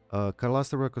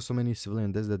 Cluster bombs cause so many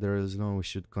civilian deaths that there is no we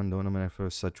should condone the manufacture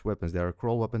of such weapons. They are a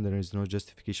cruel weapon. There is no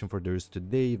justification for theirs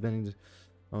today. Even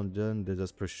on done, the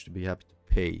person should be happy to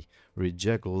pay.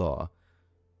 Reject law.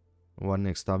 What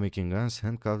next? Stop making guns,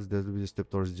 handcuffs. That will be a step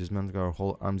towards dismantling our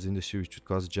whole arms industry, which would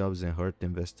cause jobs and hurt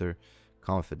investor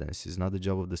confidence. It's not the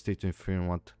job of the state to interfere in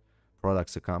what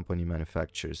products a company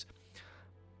manufactures.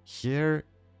 Here,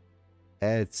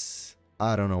 it's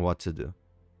I don't know what to do,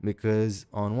 because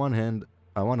on one hand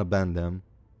I want to ban them,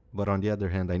 but on the other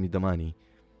hand I need the money.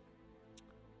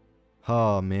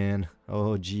 Oh man,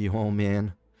 oh gee, oh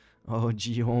man, oh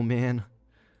gee, oh man,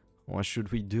 what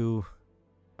should we do?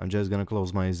 I'm just gonna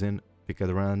close my eyes and pick at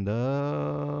random.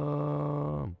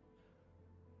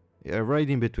 Yeah, right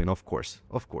in between, of course,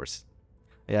 of course.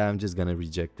 Yeah, I'm just gonna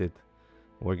reject it.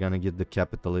 We're gonna get the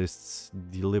capitalists.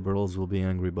 The liberals will be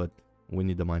angry, but we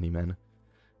need the money, man.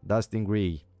 Dustin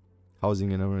Gray.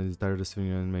 Housing and urban is tired of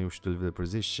and may wish to leave the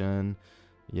position.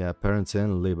 Yeah, parents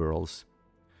and liberals.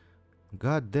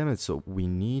 God damn it, so we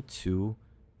need to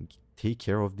take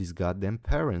care of these goddamn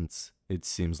parents, it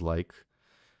seems like.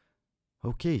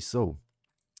 Okay, so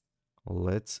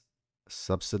let's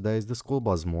subsidize the school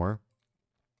bus more.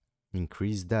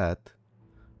 Increase that.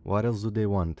 What else do they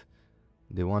want?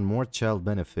 They want more child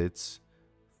benefits,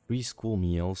 free school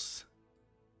meals.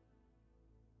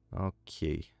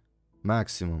 Okay,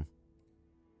 maximum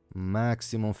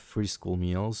free school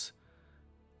meals.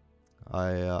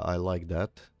 I like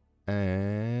that.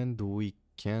 And we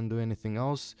can't do anything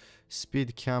else.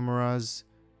 Speed cameras.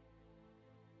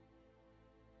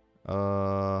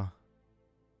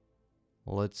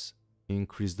 Let's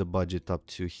increase the budget up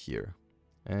to here.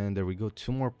 And there we go,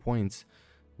 2 more points.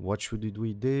 What should we do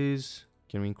with this?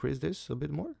 Can we increase this a bit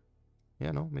more?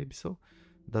 Yeah, no, maybe so.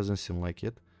 Doesn't seem like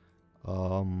it.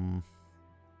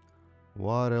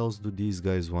 What else do these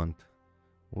guys want?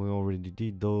 We already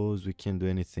did those. We can't do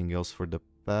anything else for the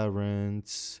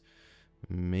parents.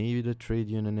 Maybe the trade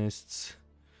unionists.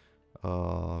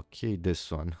 Okay,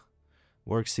 this one.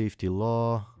 Work safety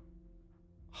law.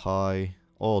 High.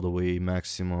 All the way.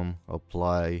 Maximum.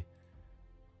 Apply.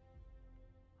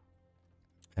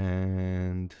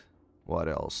 And what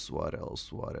else? What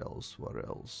else? What else? What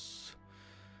else?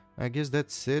 I guess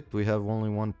that's it. We have only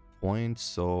 1 point,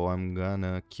 so I'm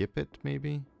gonna keep it,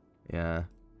 maybe? Yeah.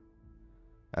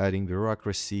 Adding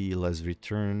bureaucracy, less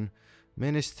return.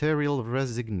 Ministerial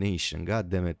resignation. God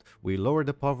damn it. We lowered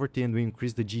the poverty and we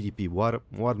increased the GDP.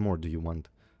 What more do you want?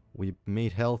 We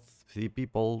made healthy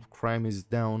people. Crime is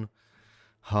down.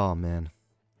 Oh, man.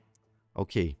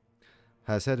 Okay.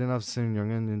 Has had enough saying you're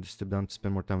going to step down to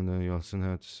spend more time than you also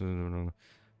have to.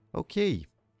 Okay.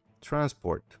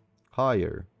 Transport.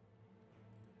 Higher.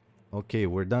 Okay,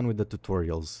 we're done with the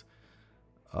tutorials.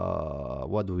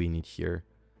 What do we need here?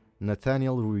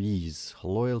 Nathaniel Ruiz.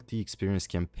 Loyalty experience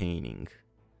campaigning.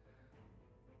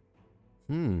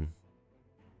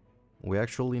 We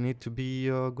actually need to be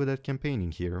good at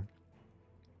campaigning here.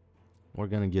 We're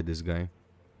gonna get this guy.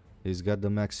 He's got the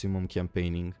maximum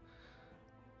campaigning.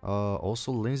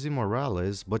 Also Lindsay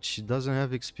Morales, but she doesn't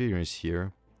have experience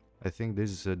here. I think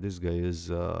this guy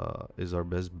is our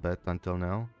best bet until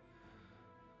now.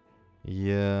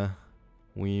 Yeah,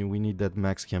 we need that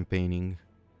max campaigning.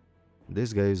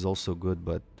 This guy is also good,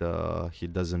 but he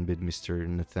doesn't beat Mr.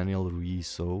 Nathaniel Ruiz,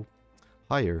 so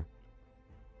higher.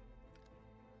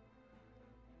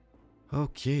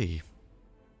 Okay.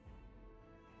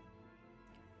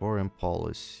 Foreign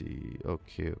policy.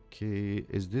 Okay.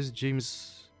 Is this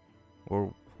James,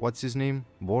 or what's his name?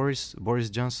 Boris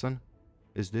Johnson?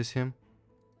 Is this him?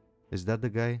 Is that the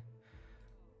guy?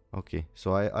 Okay,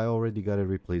 so I already got a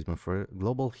replacement for it.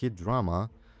 Global hit drama.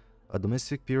 A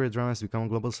domestic period drama has become a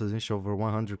global sensation. Over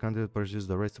 100 countries purchased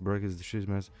the rights to broadcast the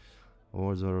shipments.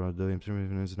 Awards are the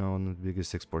improvement is now one of the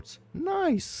biggest exports.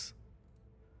 Nice!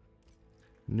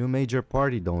 New major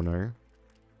party donor.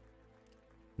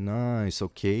 Nice,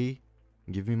 okay.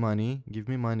 Give me money, give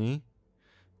me money.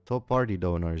 Top party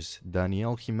donors.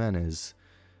 Daniel Jimenez.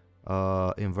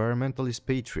 Environmentalist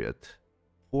patriot.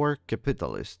 Poor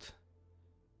capitalist.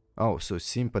 Oh, so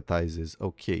sympathizes.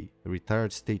 Okay.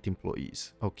 Retired state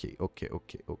employees. Okay.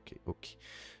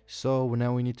 So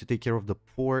now we need to take care of the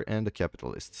poor and the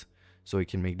capitalists. So we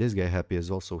can make this guy happy as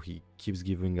well, so he keeps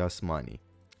giving us money.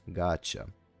 Gotcha.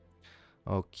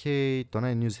 Okay,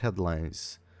 tonight news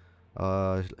headlines.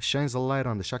 Shines a light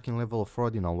on the shocking level of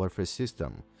fraud in our welfare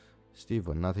system.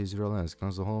 Steven, not his real lens,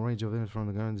 comes the whole range of evidence from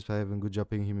the government despite having a good job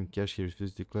paying him in cash. He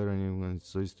refuses to declare anyone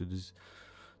so is to this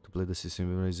to play the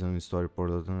system raise on story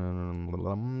report.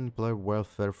 Employer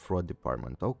welfare fraud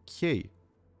department. Okay.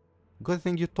 Good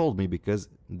thing you told me, because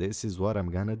this is what I'm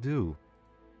gonna do.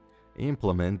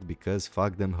 Implement, because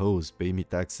fuck them hoes, pay me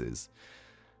taxes.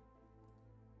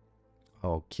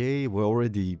 Okay, we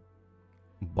already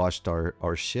botched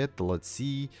our shit. Let's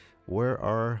see where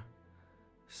are.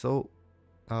 So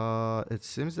it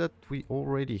seems that we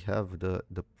already have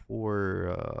the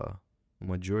poor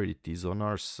majorities on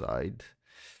our side.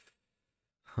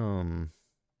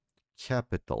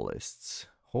 Capitalists,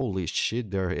 holy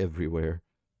shit, they're everywhere.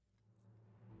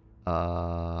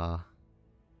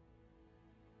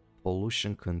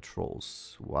 Pollution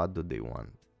controls, what do they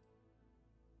want?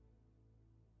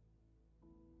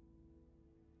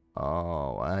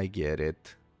 Oh, I get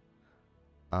it.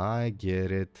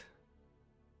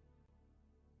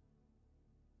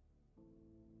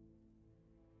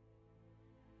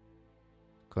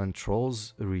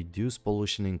 Controls reduce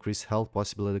pollution, increase health,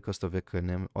 possibly the cost of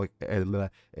economic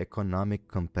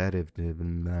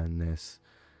competitiveness.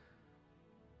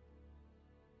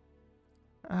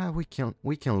 We can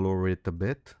lower it a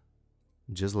bit,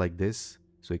 just like this,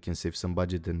 so we can save some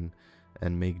budget and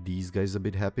make these guys a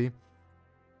bit happy.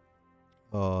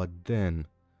 Then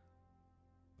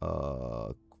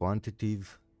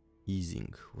quantitative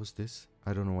easing. What's this?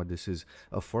 I don't know what this is.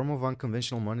 A form of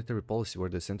unconventional monetary policy where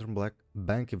the central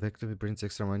bank effectively prints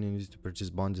extra money and uses to purchase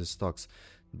bonds and stocks.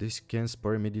 This can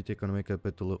spur immediate economic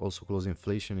effect to also close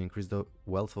inflation and increase the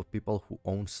wealth of people who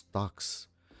own stocks.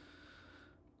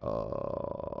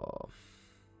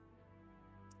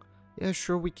 Yeah,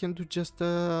 sure, we can do just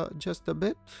a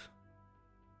bit.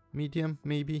 Medium,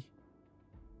 maybe.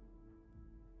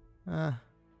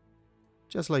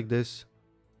 Just like this.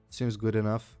 Seems good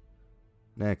enough.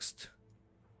 Next.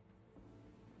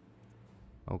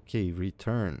 Okay,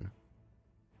 return.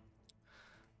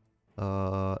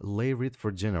 Lay writ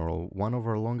for general. One of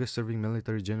our longest serving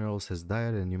military generals has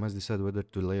died and you must decide whether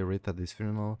to lay a writ at his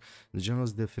funeral. The general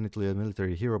is definitely a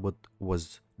military hero, but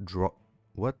was dogged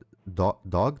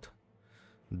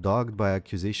by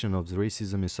accusation of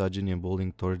racism, misogyny and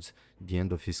bullying towards the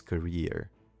end of his career.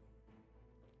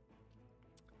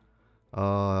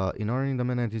 In honoring the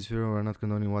man at his funeral, we're not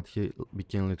condoning what he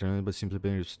became later, but simply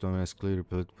paying respect to him as clearly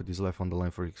put his life on the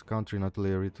line for his country. Not to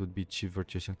lay a writ would be chief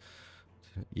virtue.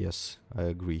 Yes, I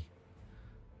agree.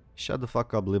 Shut the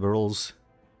fuck up, liberals.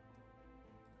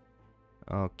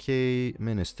 Okay,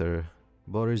 Minister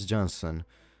Boris Johnson.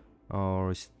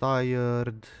 Is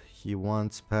tired. He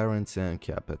wants parents and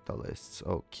capitalists.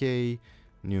 Okay,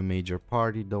 new major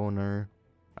party donor.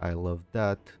 I love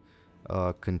that.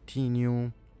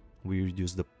 Continue. We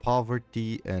reduce the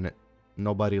poverty and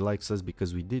nobody likes us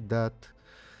because we did that.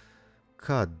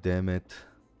 God damn it.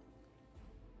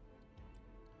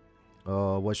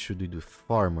 What should we do?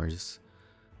 Farmers.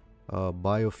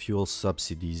 Biofuel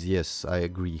subsidies. Yes, I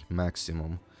agree.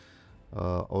 Maximum.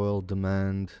 Oil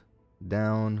demand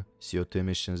down. CO2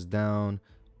 emissions down.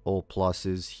 All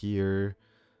pluses here.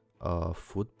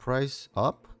 Food price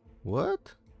up?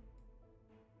 What?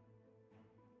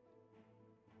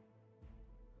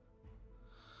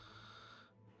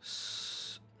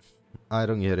 I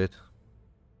don't get it.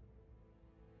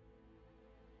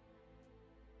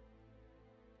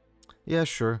 Yeah,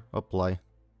 sure, apply.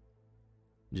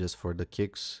 Just for the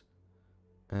kicks.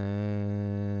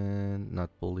 And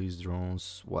not police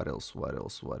drones. What else? What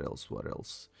else? What else? What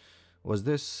else? Was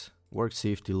this work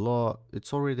safety law?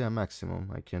 It's already a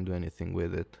maximum. I can't do anything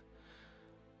with it.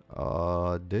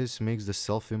 This makes the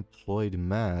self-employed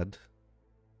mad.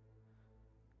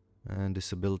 And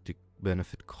disability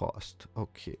benefit cost.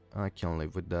 Okay, I can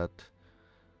live with that.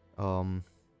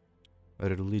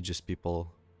 Religious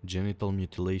people, genital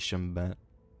mutilation ban,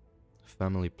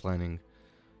 family planning.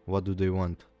 What do they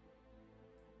want?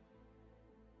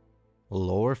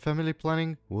 Lower family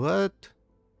planning? What?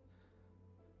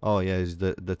 Oh yeah, it's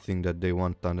the thing that they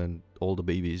want on all the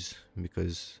babies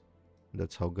because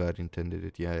that's how God intended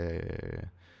it. Yeah.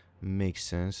 Makes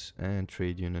sense. And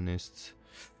trade unionists.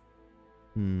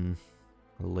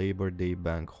 Labor Day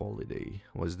bank holiday.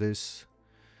 Was this?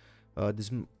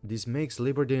 This makes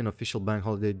Labor Day an official bank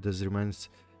holiday. This reminds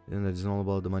and it's all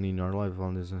about the money in our life.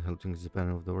 All this helping the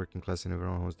dependent of the working class and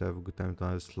everyone wants to have a good time to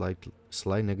have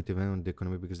slight negative end on the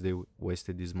economy because they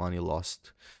wasted this money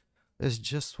lost. It's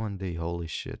just one day. Holy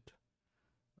shit.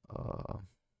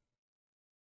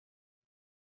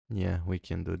 Yeah, we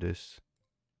can do this.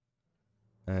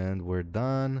 And we're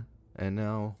done. And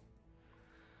now.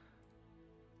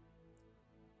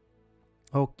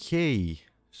 Okay.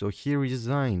 So he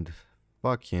resigned.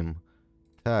 Fuck him.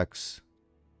 Tax.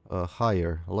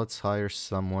 Hire. Let's hire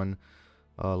someone.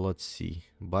 Let's see.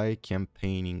 By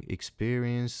campaigning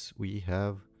experience, we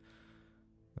have.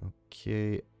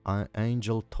 Okay.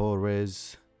 Angel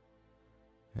Torres.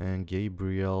 And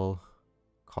Gabriel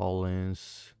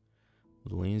Collins.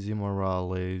 Lindsay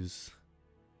Morales.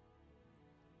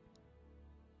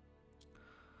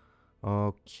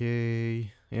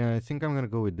 Okay. Yeah, I think I'm gonna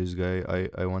go with this guy.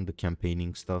 I want the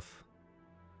campaigning stuff.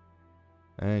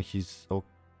 And he's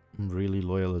really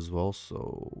loyal as well,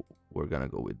 so we're gonna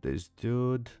go with this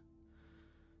dude.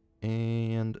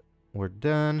 And we're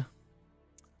done.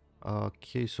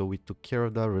 Okay, so we took care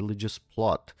of that religious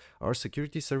plot. Our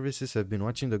security services have been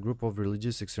watching the group of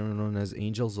religious extremists known as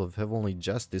Angels of Heavenly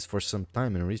Justice for some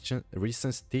time, and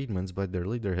recent statements by their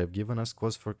leader have given us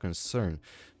cause for concern.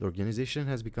 The organization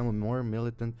has become more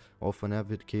militant, often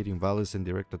advocating violence and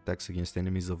direct attacks against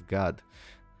enemies of God,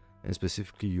 and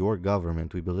specifically your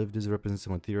government. We believe this represents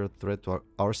a material threat to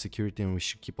our security, and we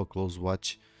should keep a close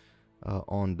watch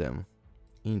on them.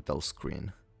 Intel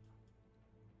screen.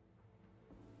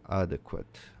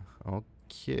 Adequate.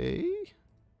 Okay.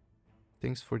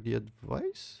 Thanks for the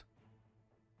advice.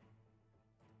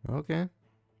 Okay.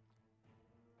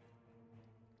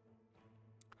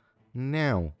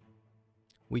 Now,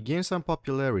 we gain some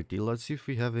popularity. Let's see if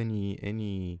we have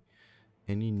any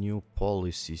new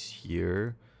policies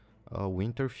here.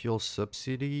 Winter fuel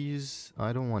subsidies.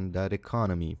 I don't want that.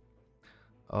 Economy.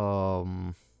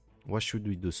 What should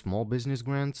we do? Small business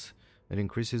grants. It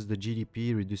increases the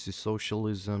GDP, reduces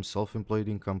socialism, self-employed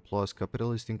income plus,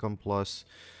 capitalist income plus,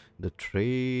 the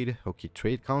trade. Okay,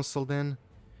 trade council then,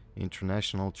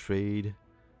 international trade,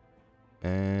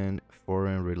 and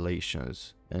foreign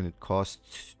relations. And it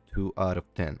costs 2 out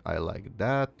of 10. I like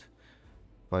that.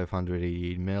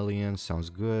 588 million, sounds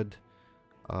good.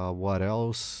 What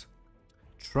else?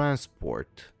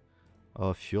 Transport.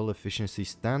 Fuel efficiency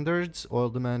standards, oil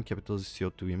demand, capitalist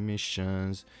CO2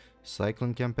 emissions,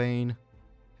 cycling campaign,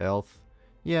 health.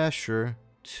 Yeah, sure.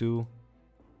 2.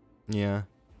 Yeah,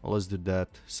 let's do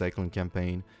that. Cycling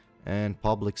campaign. And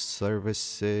public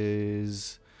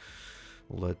services.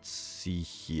 Let's see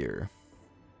here.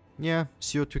 Yeah,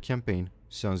 CO2 campaign.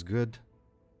 Sounds good.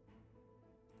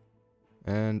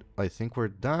 And I think we're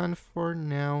done for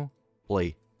now.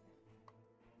 Play.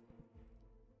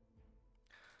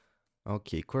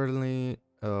 Okay, currently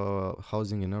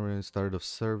housing and urban start of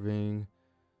serving.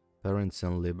 Parents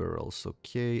and liberals.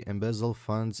 Okay, embezzle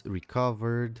funds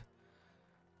recovered.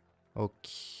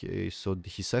 Okay, so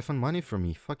he siphoned money from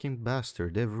me. Fucking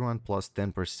bastard. Everyone plus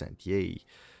 10%. Yay.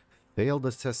 Failed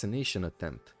assassination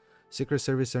attempt. Secret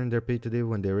Service earned their pay today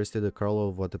when they arrested a carload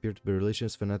of what appeared to be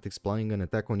religious fanatics planning an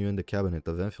attack on you in the cabinet.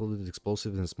 A van filled with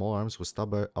explosives and small arms was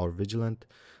stopped by our vigilant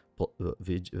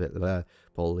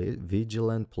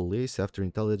police after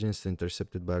intelligence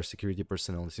intercepted by our security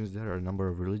personnel. It seems there are a number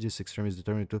of religious extremists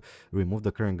determined to remove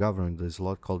the current government. There's a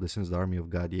lot called this seems the Army of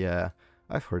God. Yeah,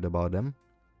 I've heard about them.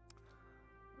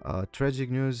 Tragic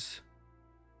news.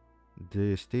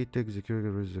 The state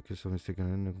executive is the case of mistaken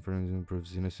and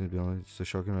proves innocent beyond. It's a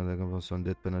shocking that the on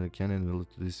death penalty can and will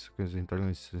to this is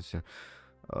entirely sincere.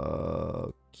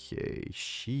 Okay,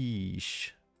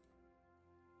 sheesh.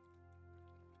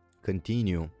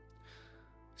 Continue.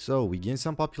 So we gain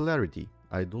some popularity.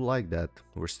 I do like that.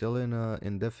 We're still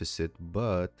in deficit,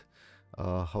 but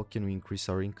how can we increase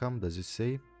our income? Does it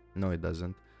say? No, it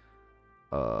doesn't.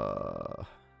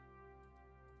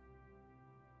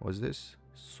 What's this?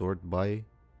 Sort by.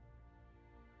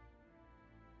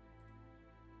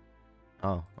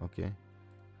 Oh, okay.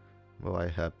 By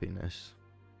happiness.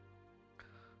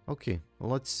 Okay,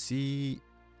 let's see.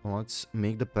 Let's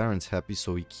make the parents happy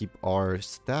so we keep our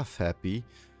staff happy.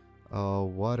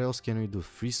 What else can we do?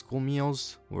 Free school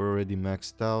meals. We're already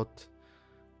maxed out.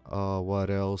 What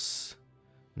else?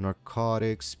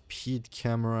 Narcotics, speed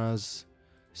cameras.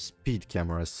 Speed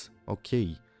cameras.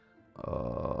 Okay.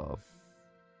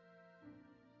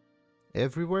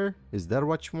 Everywhere? Is that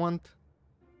what you want?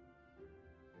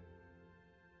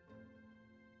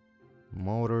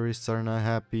 Motorists are not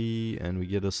happy, and we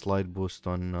get a slight boost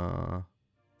on.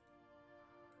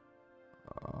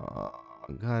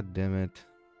 God damn it.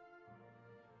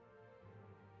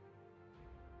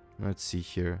 Let's see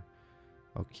here.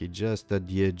 Okay, just at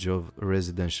the edge of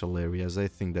residential areas. I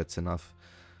think that's enough.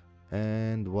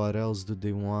 And what else do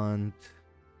they want?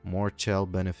 More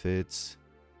child benefits.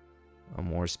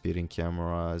 More speeding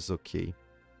cameras. Okay.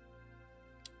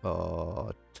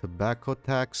 Tobacco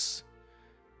tax.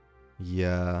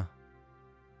 Yeah.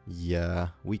 Yeah,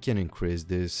 we can increase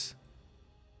this.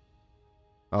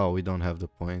 Oh, we don't have the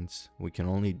points. We can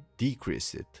only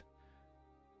decrease it.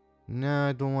 Nah,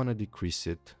 I don't want to decrease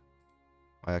it.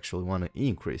 I actually want to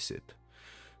increase it.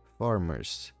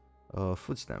 Farmers.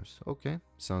 Food stamps. Okay,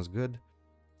 sounds good.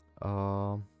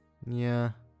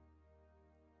 Yeah.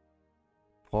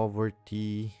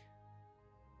 Poverty.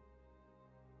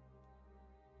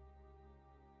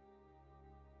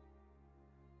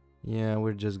 Yeah,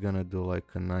 we're just gonna do like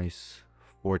a nice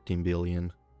 14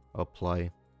 billion.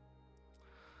 Apply.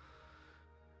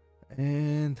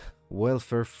 And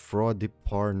welfare fraud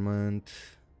department.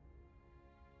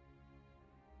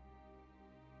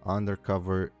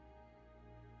 Undercover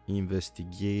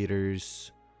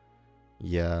investigators.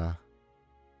 Yeah,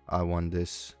 I want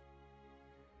this.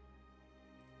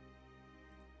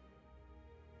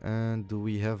 And do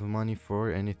we have money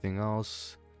for anything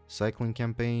else? Cycling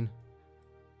campaign?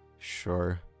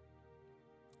 Sure.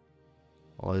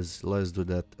 Let's do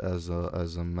that as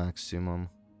a maximum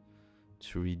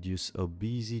to reduce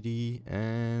obesity.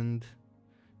 And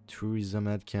tourism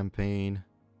ad campaign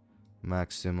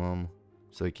maximum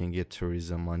so we can get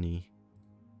tourism money.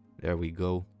 There we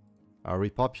go. Are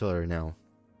we popular now?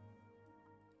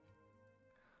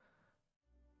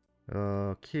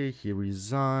 Okay, he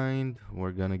resigned.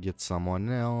 We're gonna get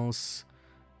someone else.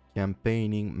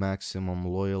 Campaigning, maximum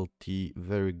loyalty,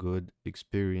 very good.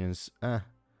 Experience,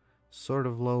 sort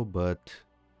of low, but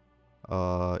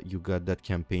you got that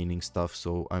campaigning stuff,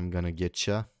 so I'm gonna get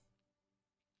ya.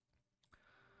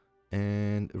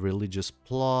 And religious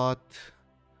plot.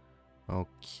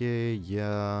 Okay,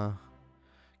 yeah.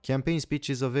 Campaign speech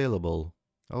is available.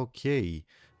 Okay.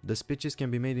 The speeches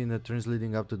can be made in the turns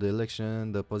leading up to the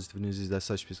election. The positive news is that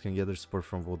such speeches can gather support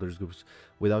from voters groups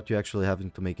without you actually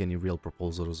having to make any real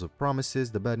proposals or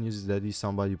promises. The bad news is that each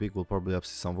soundbite you pick will probably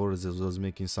upset some voters as well as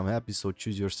making some happy, so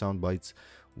choose your sound bites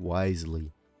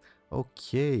wisely.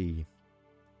 Okay.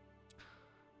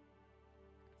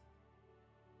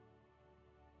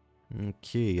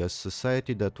 Okay, a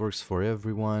society that works for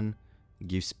everyone.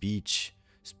 Give speech.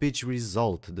 Speech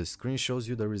result. The screen shows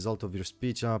you the result of your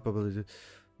speech. Probably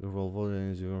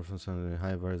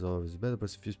high varies always better, but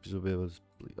few speech will be able to.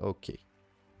 Okay.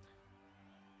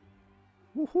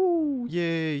 Woohoo!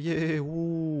 Yay! Yay!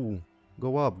 Woo!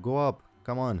 Go up! Go up!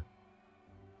 Come on!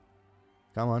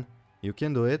 Come on! You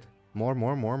can do it! More!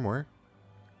 More! More! More!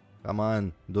 Come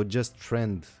on! Don't just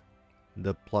trend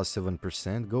the plus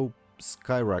 7%. Go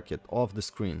skyrocket off the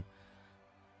screen.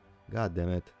 God damn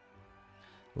it.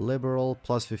 Liberal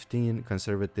plus 15,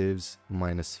 conservatives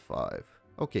minus 5.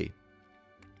 Okay.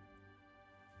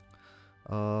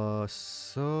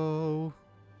 So...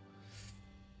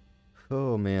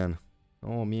 Oh man.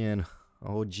 Oh man.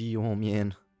 Oh gee, oh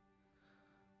man.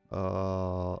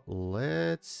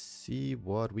 Let's see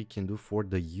what we can do for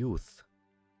the youth.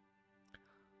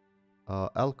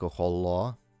 Alcohol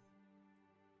law.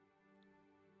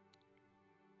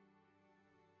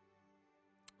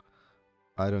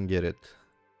 I don't get it.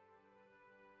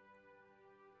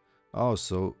 Oh,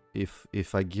 so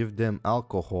if I give them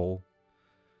alcohol,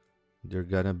 they're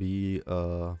gonna be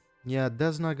yeah,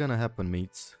 that's not gonna happen,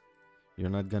 mates. You're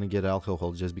not gonna get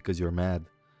alcohol just because you're mad.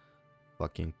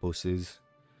 Fucking pussies.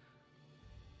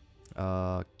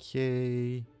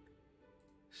 Okay.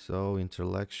 So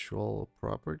intellectual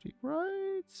property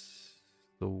rights.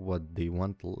 So what, they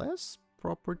want less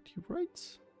property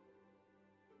rights?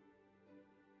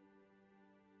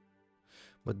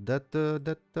 But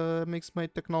that makes my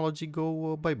technology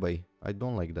go bye-bye. I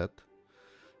don't like that.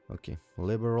 Okay,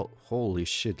 liberal. Holy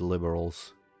shit,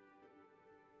 liberals.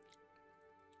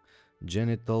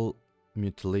 Genital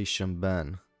mutilation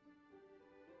ban.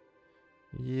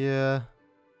 Yeah.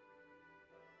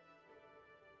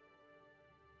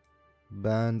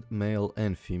 Banned male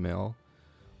and female.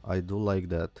 I do like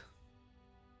that.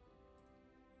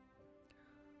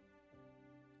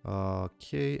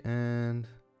 Okay, and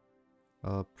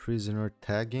prisoner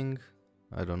tagging.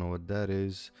 I don't know what that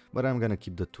is, but I'm gonna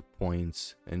keep the 2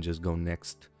 points and just go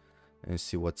next and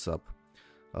see what's up.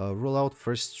 Rule out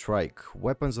first strike.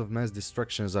 Weapons of mass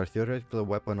destruction are theoretically a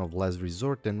weapon of last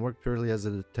resort and work purely as a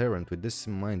deterrent. With this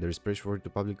in mind, there is pressure for the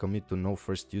public commit to no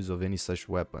first use of any such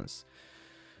weapons.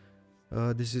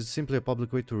 This is simply a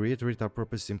public way to reiterate our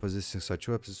purpose in possessing such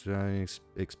weapons,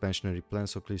 expansionary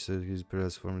plans, so clear that his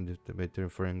prayers for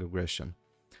foreign aggression.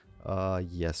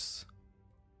 Yes.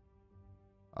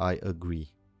 I agree.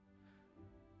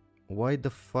 Why the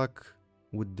fuck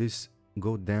would this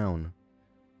go down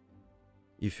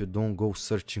if you don't go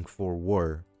searching for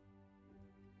war?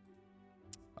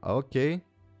 Okay.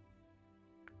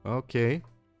 Okay.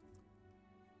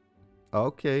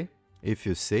 Okay. If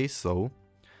you say so.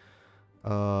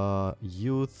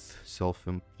 Youth,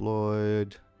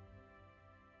 self-employed.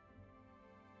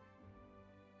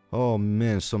 Oh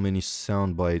man, so many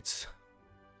sound bites.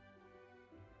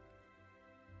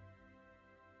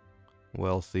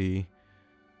 Wealthy,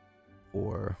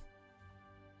 poor,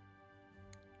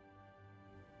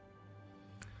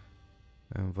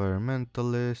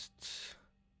 environmentalists.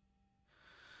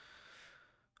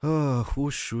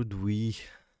 Who should we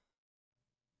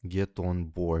get on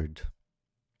board?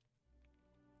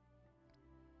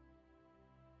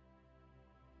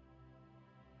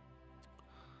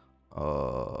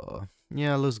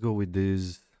 Yeah, let's go with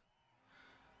this,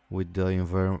 with the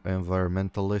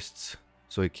environmentalists,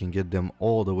 so we can get them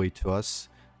all the way to us,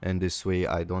 and this way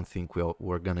I don't think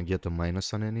we're gonna get a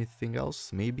minus on anything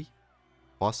else. Maybe,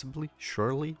 possibly,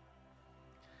 surely,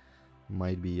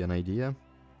 might be an idea.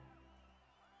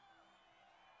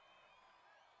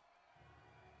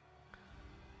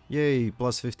 Yay,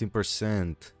 plus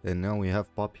 15%, and now we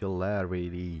have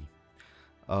popularity.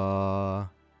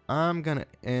 I'm gonna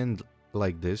end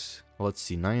like this. Let's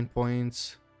see, 9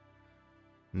 points.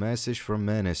 Message from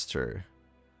Minister.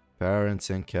 Parents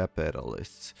and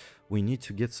capitalists. We need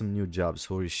to get some new jobs,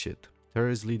 holy shit.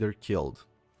 Terrorist leader killed.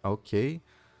 Okay.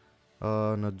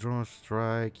 No drone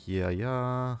strike,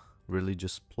 yeah.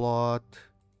 Religious plot.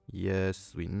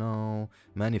 Yes, we know.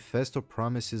 Manifesto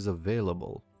promises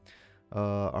available.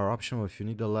 Our option if you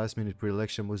need a last minute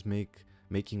pre-election was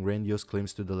making grandiose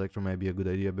claims to the electorate might be a good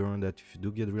idea, bearing that if you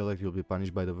do get re-elected, you'll be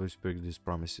punished by the voice of these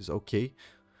promises. Okay.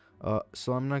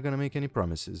 So I'm not gonna make any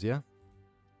promises, yeah?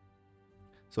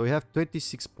 So we have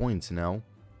 26 points now.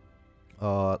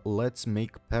 Let's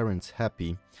make parents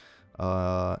happy.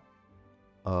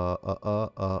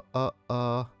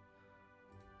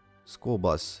 School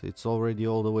bus. It's already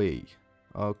all the way.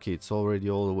 Okay, it's already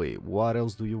all the way. What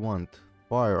else do you want?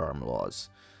 Firearm laws.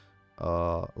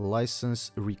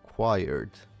 License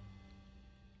required.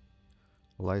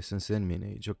 License and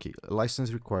minage. Okay,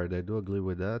 license required. I do agree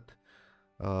with that.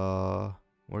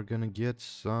 We're gonna get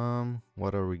some.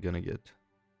 What are we gonna get?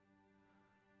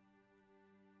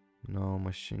 No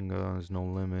machine guns, no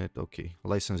limit. Okay,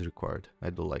 license required.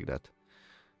 I do like that.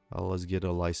 Let's get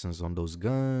a license on those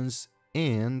guns.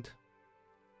 And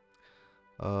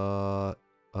can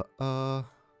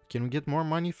we get more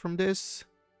money from this?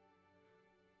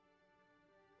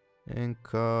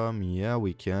 Income, yeah,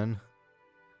 we can.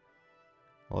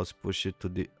 Let's push it to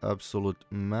the absolute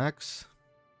max.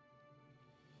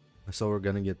 So we're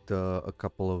gonna get a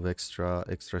couple of extra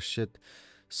shit.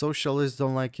 Socialists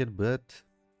don't like it, but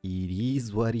it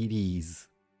is what it is.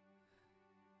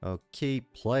 Okay,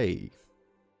 play.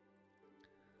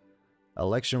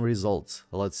 Election results.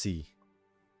 Let's see.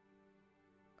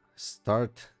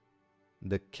 Start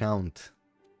the count.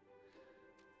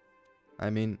 I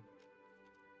mean,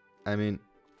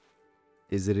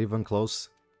 is it even close?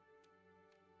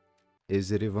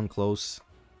 Is it even close?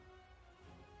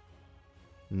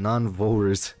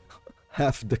 Non-voters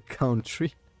half the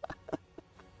country.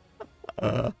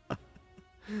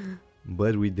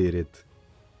 But we did it.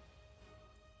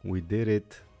 We did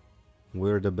it.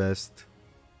 We're the best.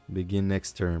 Begin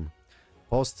next term.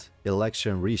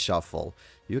 Post-election reshuffle.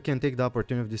 You can take the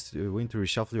opportunity of this win to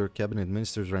reshuffle your cabinet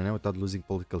ministers right now without losing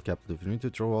political capital. If you need to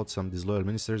throw out some disloyal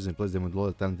ministers and replace them with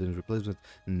loyal, talented replacements,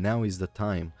 now is the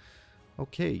time.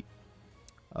 Okay.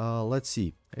 Let's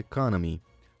see. Economy.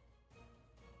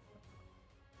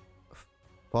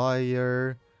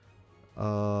 Fire.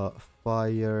 Uh,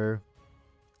 fire.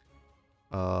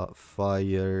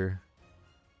 Fire.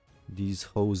 These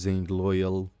hoes ain't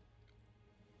loyal.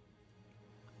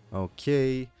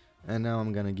 Okay. And now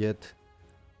I'm gonna get...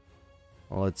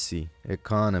 Let's see.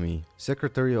 Economy.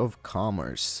 Secretary of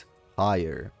Commerce.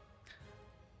 Hire.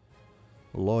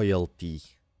 Loyalty.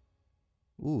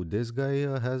 Ooh, this guy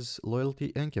has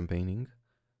loyalty and campaigning.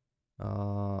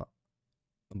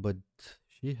 But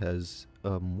she has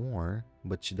more,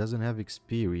 but she doesn't have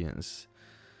experience.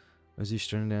 As you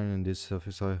turn down in this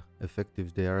office, how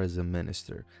effective they are as a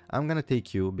minister. I'm gonna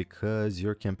take you because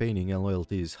your campaigning and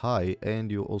loyalty is high,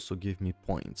 and you also give me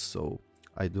points, so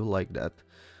I do like that.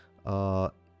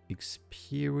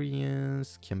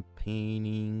 Experience,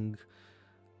 campaigning,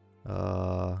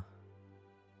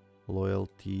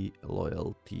 loyalty.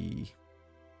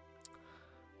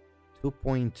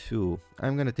 2.2.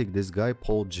 I'm gonna take this guy,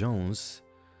 Paul Jones.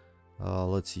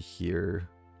 Let's see here.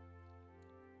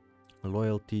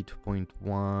 Loyalty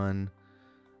 2.1.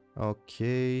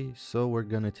 Okay, so we're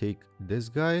gonna take this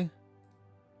guy.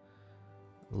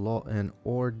 Law and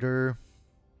order.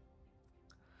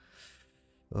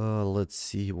 Let's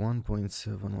see,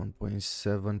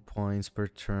 1.7 points per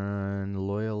turn.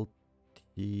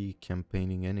 Loyalty,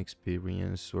 campaigning, and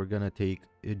experience. We're gonna take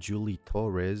Julie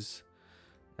Torres.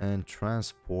 And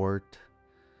transport.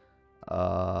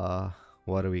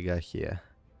 What do we got here?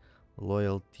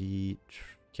 Loyalty,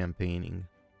 campaigning.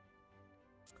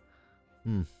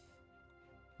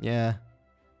 Yeah,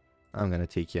 I'm gonna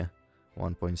take you.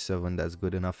 1.7, that's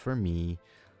good enough for me.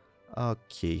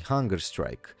 Okay, hunger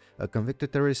strike. A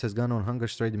convicted terrorist has gone on hunger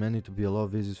strike, demanding to be allowed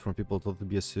visits from people thought to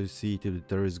be associated with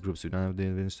terrorist groups. We don't have the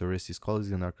evidence to arrest his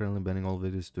colleagues and are currently banning all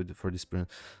visits for this person.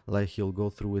 Like he'll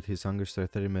go through with his hunger strike,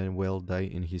 30 men will die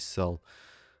in his cell.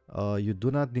 You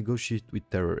do not negotiate with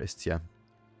terrorists, yeah.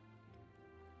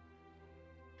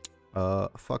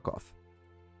 Fuck off.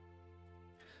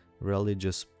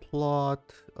 Religious plot,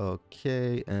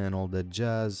 okay, and all that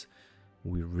jazz.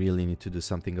 We really need to do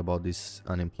something about this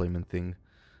unemployment thing.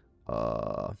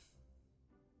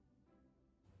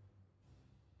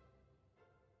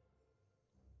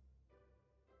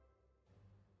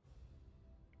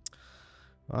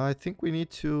 I think we need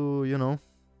to, you know,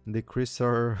 decrease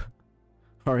our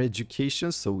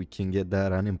education so we can get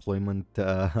that unemployment.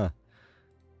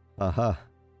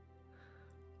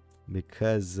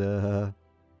 Because, you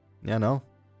know,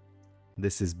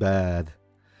 this is bad.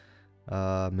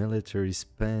 Military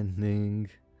spending,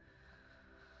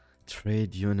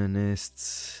 trade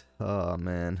unionists. Oh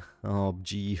man, oh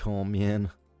gee, oh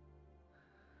man.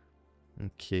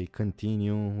 Okay,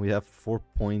 continue. We have 4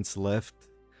 points left.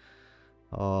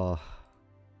 It's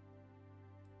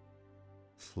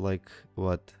like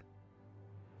what?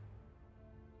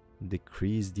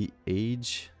 Decrease the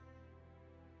age.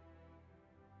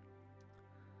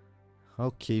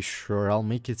 Okay, sure. I'll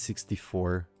make it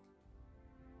 64.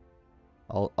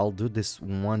 I'll do this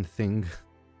one thing.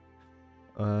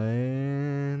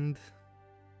 And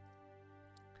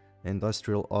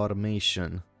industrial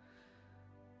automation.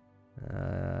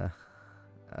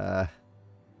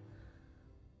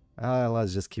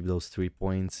 Let's just keep those 3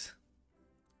 points.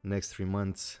 Next 3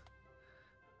 months.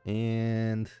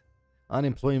 And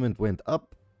unemployment went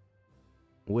up.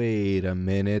 Wait a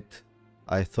minute.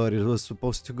 I thought it was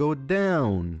supposed to go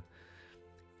down.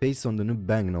 Based on the new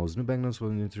banknotes. New banknotes will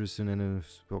be introduced in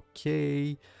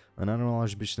okay. An annual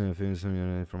archbishop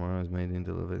from our made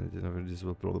into this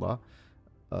will blah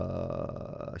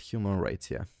blah. Human rights,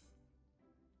 yeah.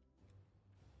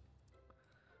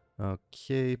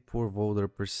 Okay, poor voter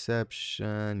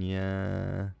perception,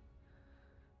 yeah.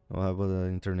 Well, how about the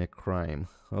internet crime?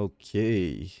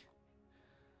 Okay.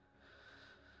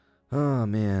 Oh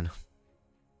man.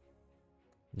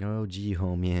 Oh gee,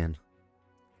 oh man.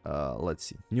 Let's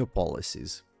see. New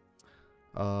policies.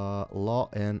 Law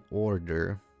and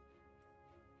order.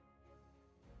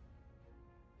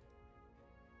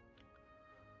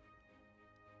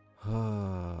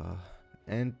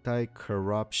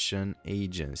 Anti-corruption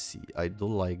agency. I do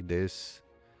like this.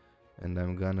 And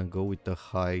I'm gonna go with the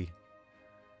high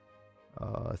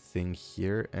thing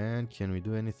here. And can we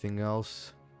do anything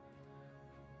else?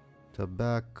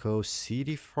 Tobacco,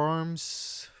 city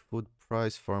farms, food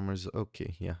price farmers.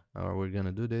 Okay, yeah. We're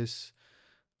gonna do this.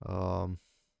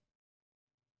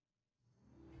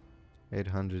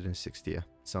 860, yeah.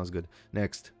 Sounds good.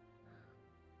 Next.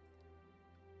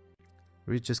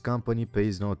 Richest company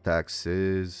pays no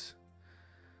taxes.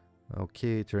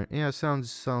 Okay, turn. Yeah,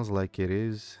 sounds like it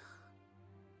is.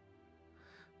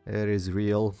 It is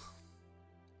real.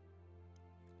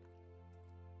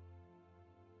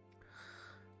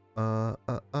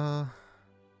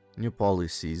 New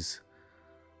policies.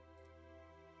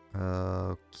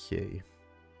 Okay.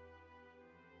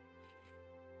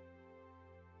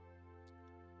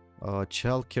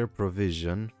 Childcare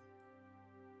provision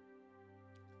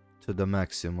to the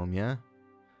maximum, yeah?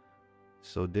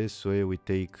 So this way we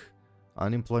take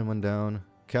unemployment down,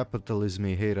 capitalism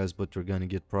may hate us, but we're gonna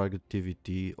get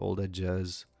productivity, all that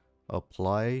jazz.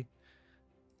 Apply.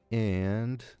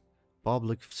 And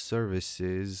public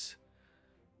services,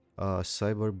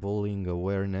 cyberbullying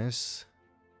awareness.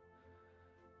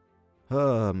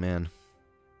 Oh man.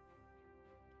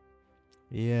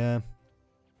 Yeah.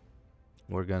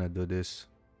 We're gonna do this.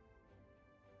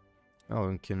 Oh,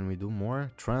 and can we do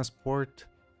more? Transport,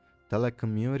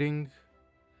 telecommuting,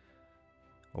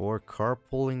 or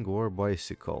carpooling, or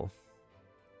bicycle.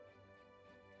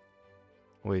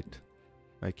 Wait,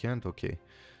 I can't? Okay.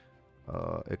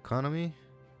 Economy,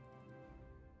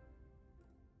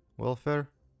 welfare,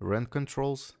 rent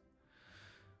controls,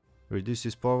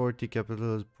 reduces poverty,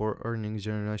 capitalist poor earnings,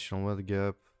 generational wealth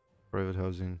gap, private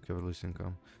housing, capitalist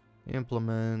income.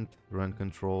 Implement rent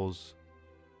controls.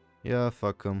 Yeah,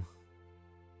 fuck them.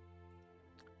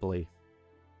 Play.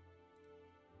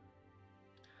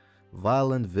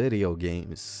 Violent video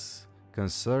games.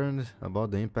 Concerned about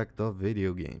the impact of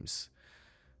video games.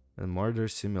 And murder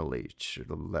simulation.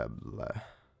 Blah blah.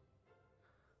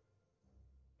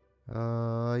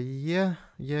 Yeah.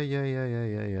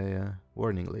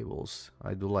 Warning labels.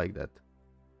 I do like that.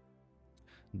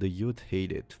 The youth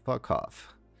hate it. Fuck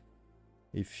off.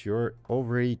 If you're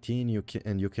over 18, you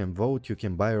can vote, you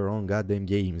can buy your own goddamn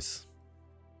games.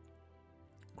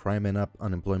 Crime went up,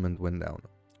 unemployment went down.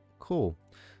 Cool.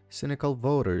 Cynical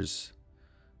voters.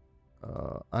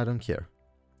 I don't care.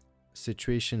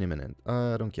 Situation imminent.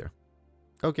 I don't care.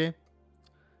 Okay.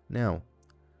 Now,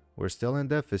 we're still in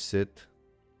deficit.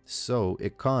 So,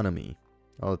 economy.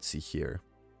 Let's see here.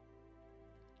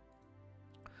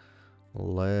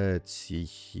 Let's see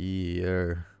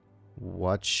here.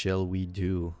 What shall we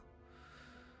do?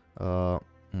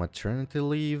 Maternity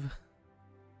leave.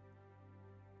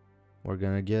 We're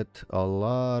gonna get a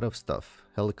lot of stuff.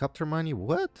 Helicopter money?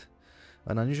 What?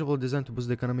 An unusual design to boost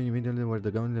the economy immediately where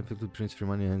the government effectively prints free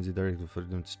money and hands it directly for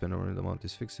them to spend over the amount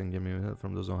is fixed and get me help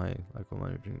from those on high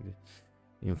money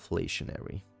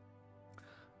inflationary.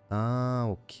 Ah,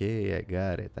 okay, I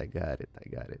got it.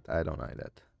 I don't like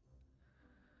that.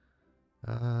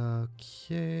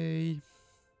 Okay.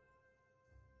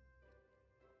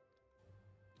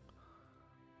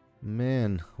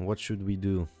 Man, what should we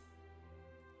do?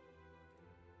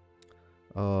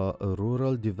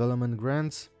 Rural development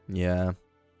grants? Yeah.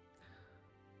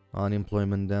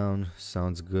 Unemployment down.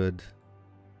 Sounds good.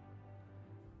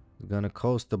 It's gonna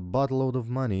cost a buttload of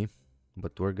money,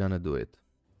 but we're gonna do it.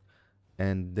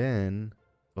 And then,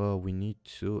 we need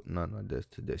to... No,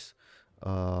 this.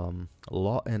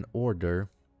 Law and order.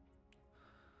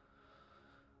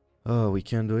 We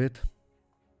can do it.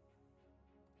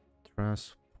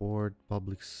 Transport,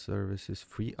 public services,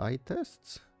 free eye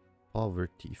tests,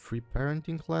 poverty, free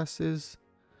parenting classes,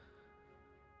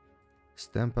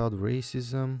 stamp out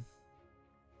racism,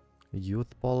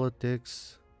 youth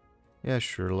politics. Yeah,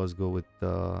 sure, let's go with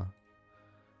the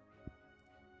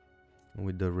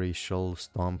racial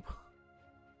stomp.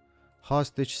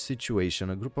 Hostage situation.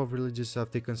 A group of religious have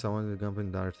taken someone in the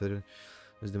company that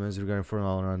as demands regarding foreign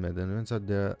law are unmet. The events out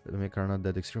there are not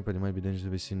that extreme, but it might be dangerous to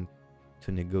be seen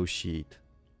to negotiate.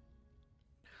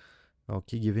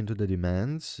 Okay, give in to the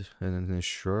demands and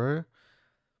ensure.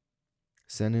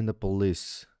 Send in the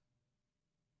police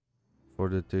for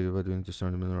the but we need to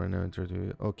start the middle right now and try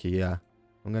to. Okay, yeah,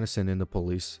 I'm gonna send in the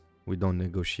police. We don't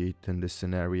negotiate in this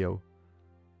scenario.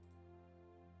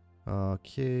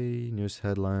 Okay, news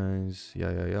headlines.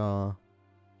 Yeah.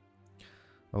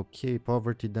 Okay,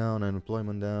 poverty down,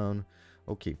 unemployment down.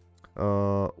 Okay,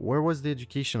 where was the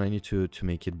education? I need to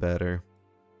make it better.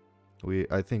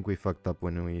 I think we fucked up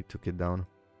when we took it down.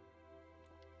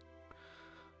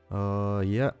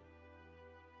 Yeah.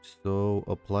 So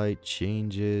apply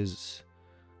changes,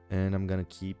 and I'm gonna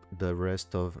keep the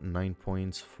rest of 9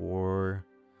 points for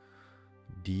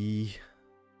the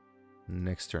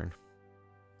next turn.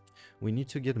 We need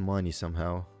to get money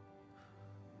somehow.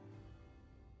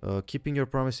 Keeping your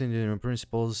promise in your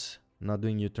principles, not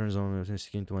doing U-turns on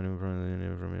sticking to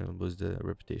one boost the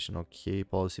reputation. Okay,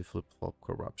 policy flip-flop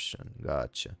corruption.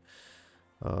 Gotcha.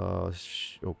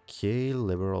 Okay,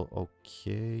 liberal.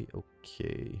 Okay.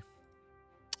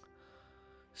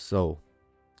 So,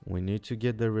 we need to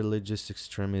get the religious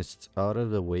extremists out of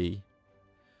the way.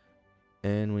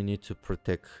 and we need to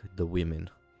protect the women.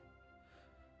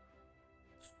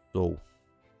 So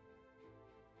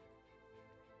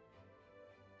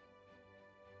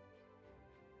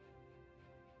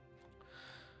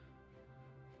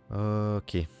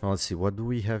okay, let's see, what do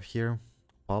we have here?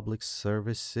 Public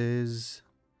services.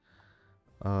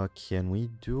 Can we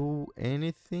do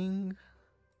anything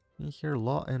in here?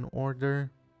 Law and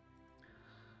order.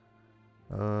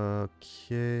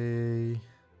 Okay.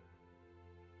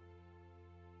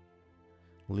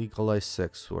 Legalize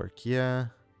sex work, yeah.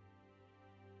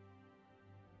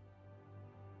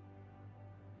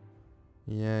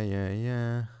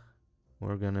 Yeah.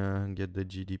 We're gonna get the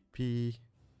GDP.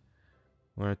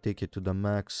 We're gonna take it to the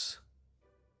max.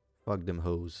 Fuck them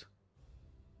hoes.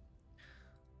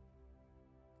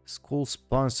 School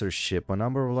sponsorship. A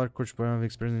number of large corporations have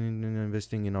experienced in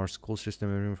investing in our school system,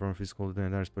 everything from fiscal to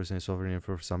entire person sovereign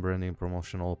for some branding and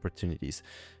promotional opportunities.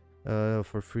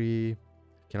 For free.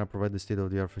 Cannot provide the state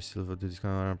of the art facility for the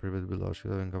discount on private bill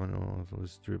and government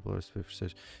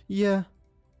research. Yeah.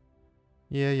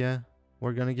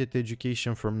 We're gonna get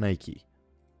education from Nike.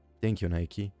 Thank you,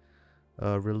 Nike.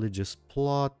 Religious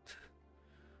plot.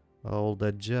 All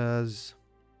that jazz.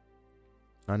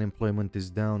 Unemployment is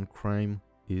down. Crime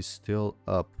is still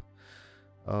up.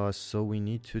 So we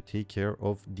need to take care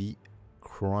of the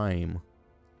crime.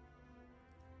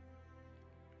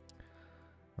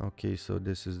 Okay, so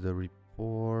this is the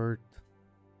report.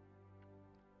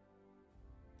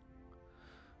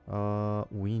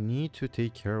 We need to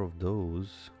take care of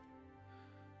those.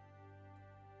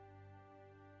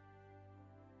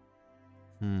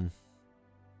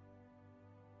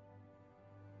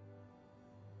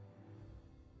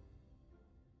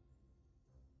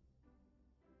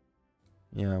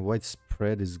 Yeah,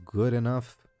 widespread is good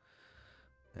enough.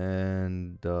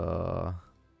 And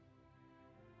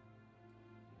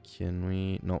can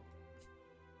we? No.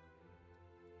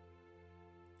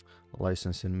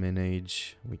 License and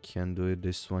manage. We can't do it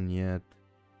this one yet.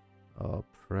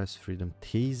 Press freedom.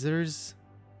 Tasers.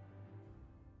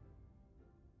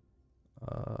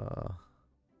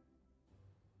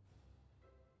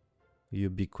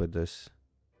 Ubiquitous.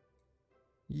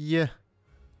 Yeah.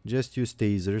 Just use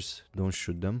tasers. Don't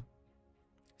shoot them.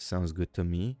 Sounds good to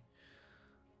me.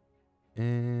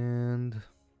 And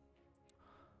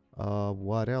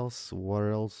what else?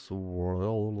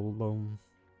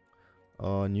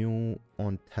 New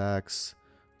on tax,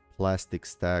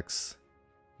 plastics tax,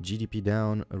 GDP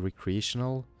down,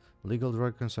 recreational, legal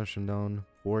drug consumption down,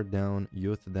 poor down,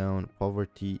 youth down,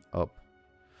 poverty up.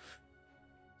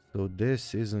 So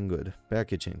this isn't good.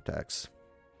 Packaging tax.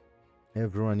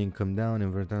 Everyone income down,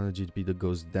 environmental GDP that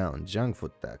goes down. Junk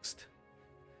food taxed.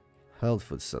 Health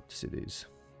food subsidies.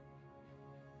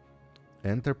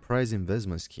 Enterprise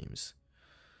investment schemes.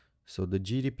 So the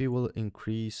GDP will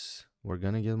increase. We're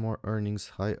gonna get more earnings,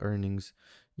 high earnings.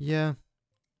 Yeah.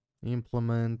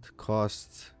 Implement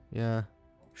costs. Yeah.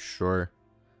 Sure.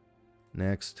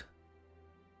 Next.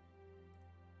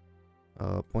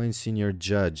 Appoint senior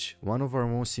judge. One of our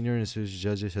most senior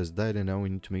judges has died, and now we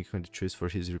need to make a choice for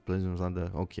his replacement on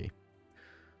the. Okay.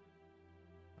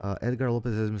 Edgar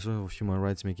Lopez has Minister of Human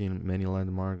Rights, making many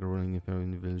landmark ruling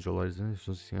individualized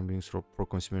being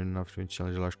pro-consumer enough to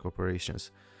challenge large corporations.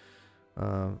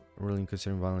 Ruling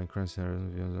concerning violent crimes,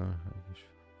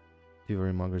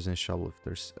 thievery mongers, and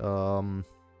shoplifters.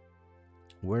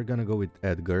 We're gonna go with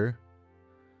Edgar.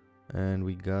 And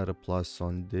we got a plus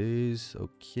on this.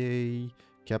 Okay.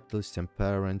 Capitalists and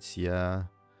parents, yeah.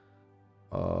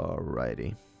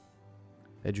 Alrighty.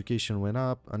 Education went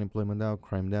up, unemployment down,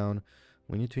 crime down.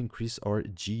 We need to increase our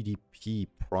GDP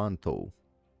pronto.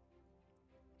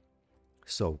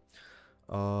 So,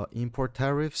 import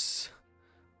tariffs,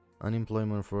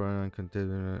 unemployment for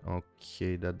uncontented.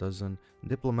 Okay, that doesn't.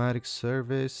 Diplomatic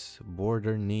service,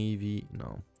 border, navy,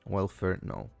 no. Welfare,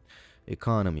 no.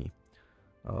 Economy.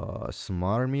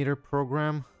 Smart meter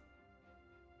program,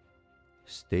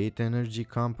 state energy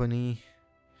company,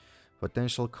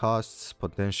 potential costs,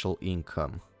 potential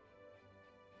income.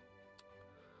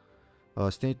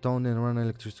 State-owned and run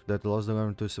electricity that allows the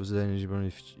government to subsidize energy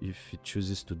burn if it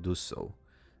chooses to do so.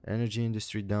 Energy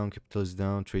industry down, capital is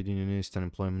down, trading units,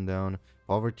 unemployment down,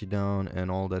 poverty down,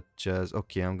 and all that jazz.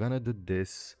 Okay, I'm gonna do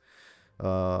this.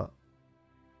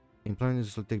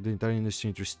 Employment will take the entire industry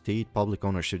into state public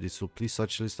ownership. This will please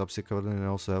such list obstacle and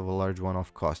also have a large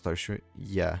one-off cost. Are sure?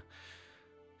 Yeah.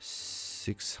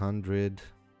 600.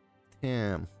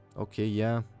 Damn. Okay,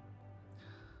 yeah.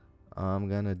 I'm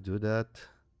gonna do that.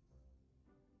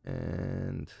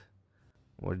 And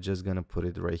we're just gonna put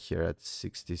it right here at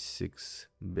 66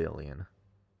 billion.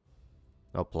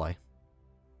 Apply.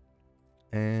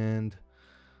 And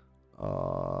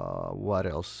What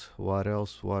else? What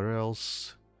else? What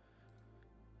else?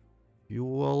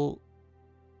 Fuel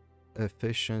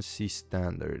efficiency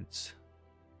standards.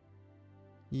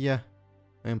 Yeah,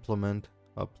 implement,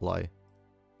 apply.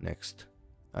 Next.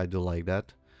 I do like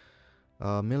that.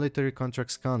 Military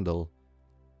contract scandal.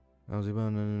 Have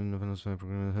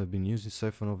been used in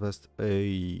siphon of vest.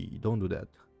 Hey, don't do that.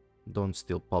 Don't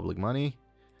steal public money.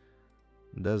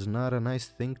 That's not a nice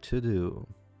thing to do.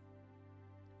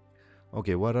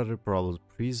 Okay, what are the problems?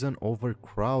 Prison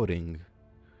overcrowding.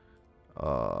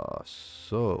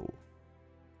 So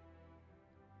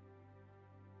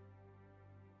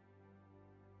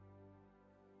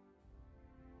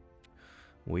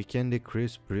we can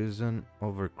decrease prison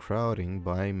overcrowding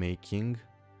by making...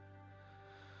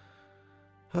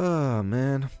 Ah,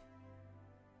 man.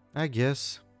 I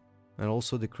guess. And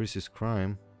also decreases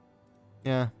crime.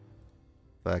 Yeah.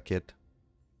 Fuck it.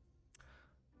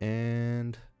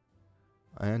 And...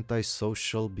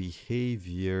 antisocial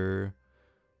behavior.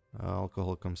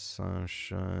 Alcohol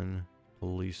consumption.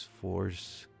 Police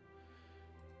force.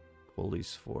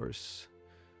 Police force.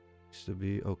 Used to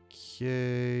be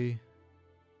okay.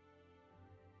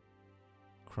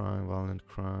 Crime, violent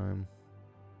crime.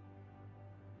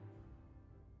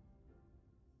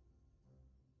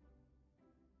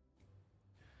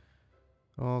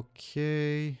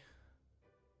 Okay.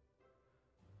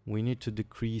 We need to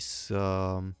decrease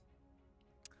the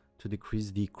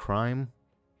crime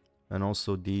and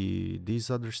also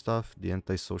these other stuff, the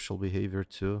antisocial behavior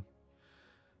too.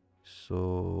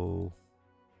 So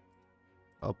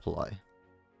apply.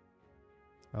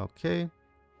 Okay.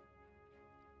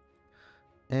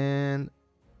 And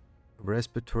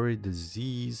respiratory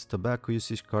disease, tobacco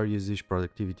usage, car usage,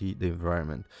 productivity, the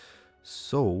environment.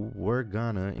 So we're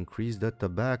gonna increase the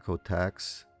tobacco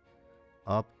tax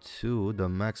up to the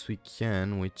max we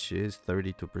can, which is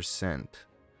 32%.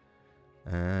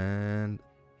 And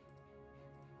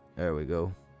there we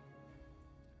go.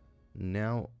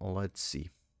 Now let's see.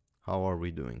 How are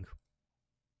we doing?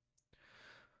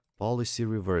 Policy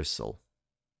reversal.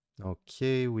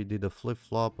 Okay, we did a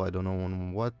flip-flop. I don't know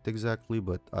on what exactly,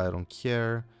 but I don't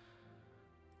care.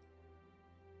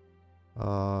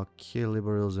 Okay,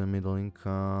 liberals and middle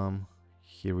income.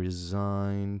 He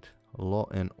resigned. Law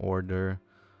and order.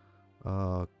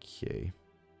 Okay.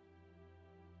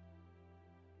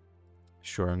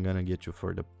 Sure, I'm gonna get you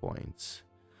for the points.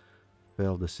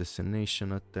 Failed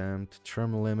assassination attempt.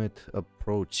 Term limit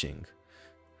approaching.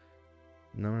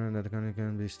 Number that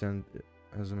can be stand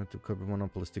as a to cover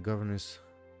monopolistic governance.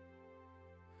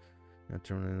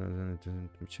 Term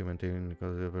maintaining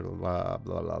because of blah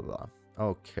blah blah blah.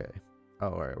 Okay.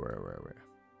 Oh, where?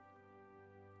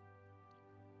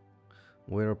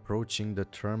 We're approaching the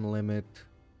term limit.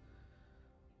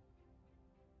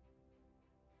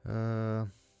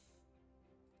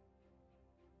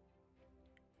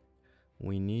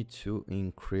 We need to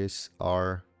increase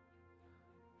our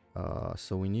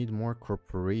so we need more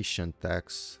corporation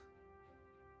tax.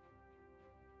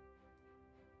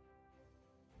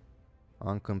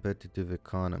 Uncompetitive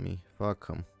economy. Fuck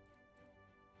 'em.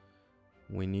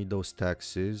 We need those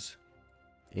taxes.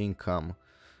 Income.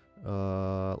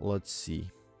 Let's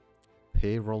see.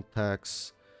 Payroll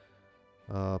tax.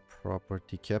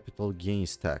 Property capital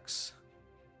gains tax.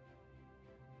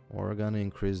 We're gonna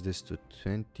increase this to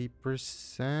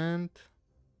 20%.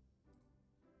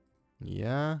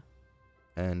 Yeah.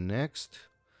 And next,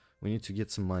 we need to get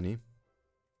some money.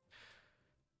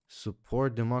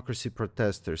 Support democracy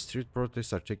protesters. Street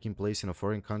protests are taking place in a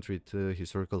foreign country with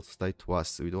historical state to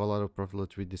us. We do a lot of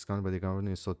profit with discount by the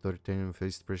government, so authoritarian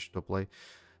faced pressure to apply.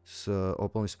 So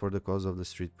openly support the cause of the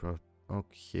street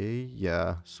okay,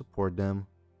 yeah, support them.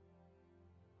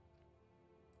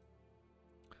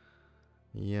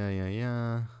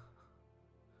 Yeah.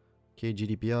 Okay,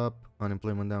 GDP up,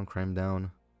 unemployment down, crime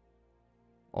down.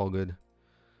 All good.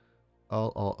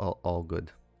 All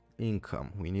good.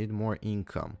 Income. We need more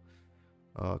income.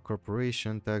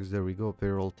 Corporation tax, there we go.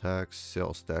 Payroll tax,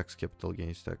 sales tax, capital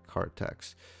gains tax, car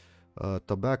tax.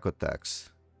 Tobacco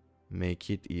tax. Make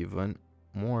it even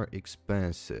more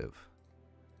expensive,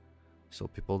 so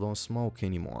people don't smoke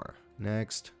anymore.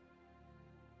 Next.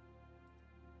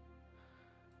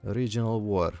 Regional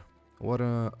war.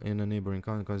 War in a neighboring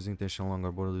country causing tension along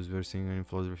our borders. We're seeing an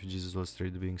inflow of refugees as well as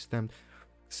trade being stemmed.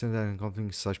 Since that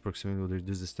conflict, such proximity will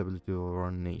reduce the stability of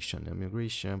our nation.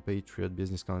 Immigration, patriot,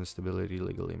 business counter stability,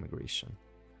 legal immigration.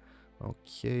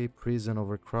 Okay, prison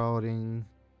overcrowding.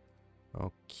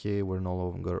 Okay, we're no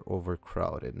longer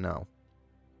overcrowded now.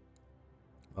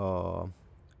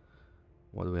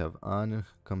 What do we have?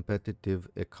 Uncompetitive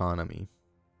economy.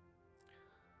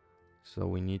 So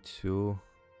we need to...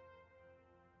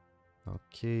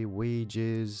 Okay,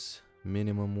 wages,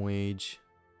 minimum wage.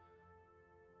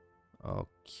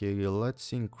 Okay,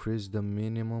 let's increase the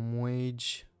minimum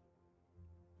wage.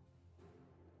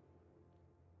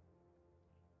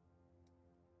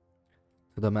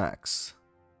 To the max.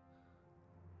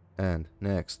 And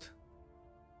next.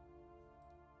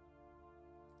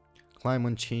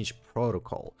 Climate Change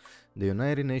Protocol. The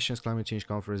United Nations Climate Change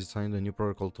Conference signed a new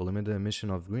protocol to limit the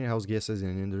emission of greenhouse gases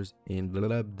in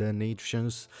the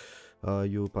nations.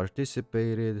 You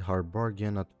participated, hard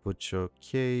bargain, not put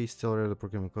okay, still read the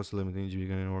procurement cost limiting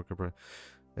beginning worker.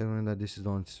 And that this is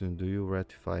on soon. Do you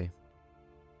ratify?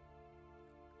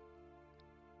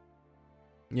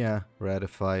 Yeah,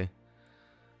 ratify.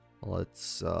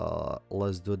 Let's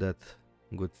do that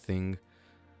good thing.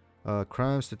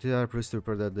 Crimes to TR police to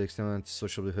report that the extent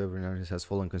social behavior in Ireland has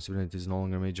fallen considering it is no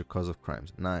longer a major cause of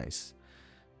crimes. Nice.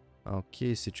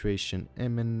 Okay, situation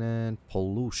imminent.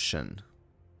 Pollution.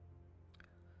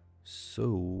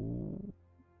 So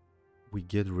we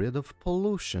get rid of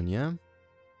pollution, yeah?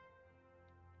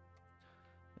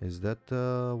 Is that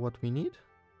what we need?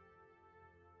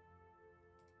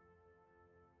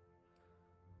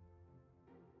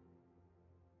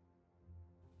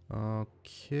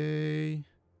 Okay.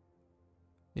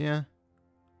 Yeah.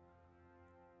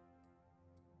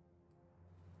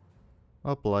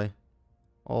 Apply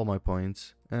all my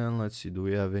points. And let's see, do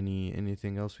we have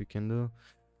anything else we can do?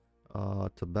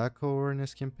 Tobacco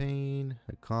awareness campaign,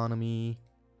 economy,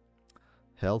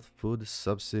 health food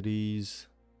subsidies,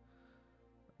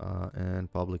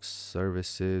 and public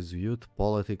services, youth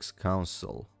politics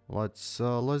council. Let's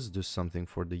do something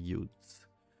for the youth.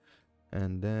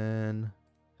 And then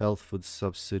health food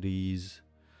subsidies,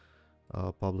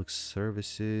 public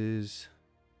services,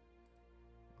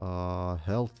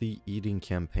 healthy eating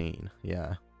campaign.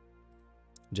 Yeah,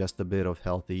 just a bit of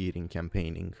healthy eating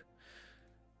campaigning.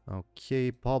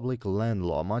 Okay, public land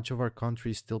law. Much of our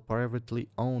country is still privately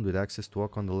owned with access to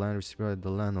walk on the land received by the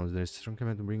landowners. There is a strong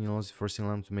commitment to bringing laws forcing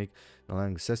land to make the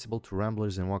land accessible to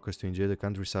ramblers and walkers to enjoy the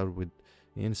countryside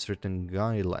within certain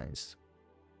guidelines.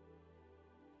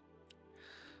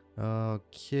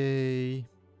 Okay,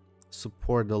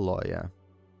 support the law, yeah.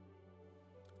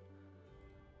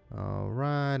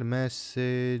 Alright,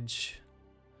 message.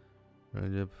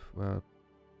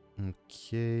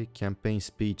 Okay, campaign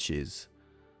speeches.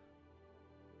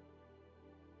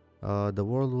 The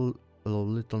world will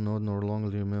little know nor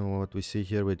longer remember what we see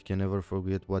here, but can never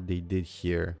forget what they did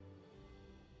here.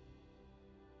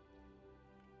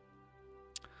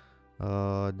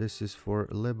 This is for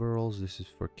liberals, this is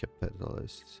for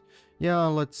capitalists. Yeah,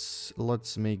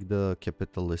 let's make the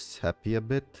capitalists happy a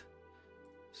bit,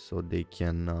 so they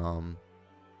can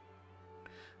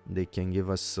give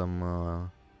us some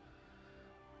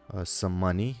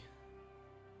money.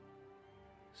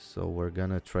 So we're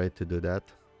gonna try to do that.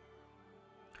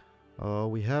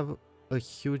 We have a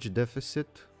huge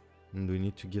deficit and we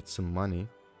need to get some money.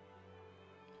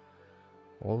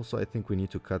 Also, I think we need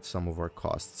to cut some of our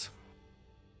costs.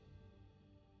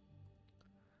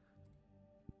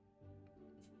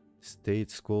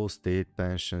 State school, state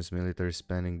pensions, military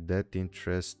spending, debt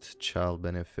interest, child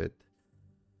benefit.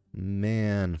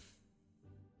 Man.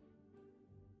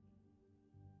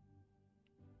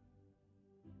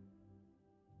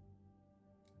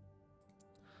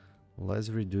 Let's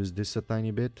reduce this a tiny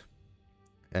bit.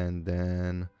 And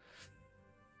then...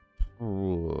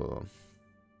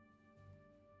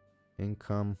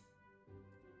 income.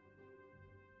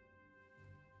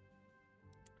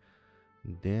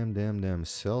 Damn.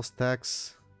 Sales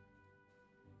tax.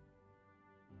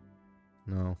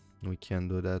 No, we can't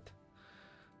do that.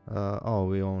 Oh,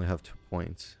 we only have 2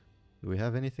 points. Do we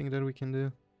have anything that we can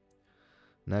do?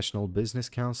 National Business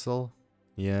Council?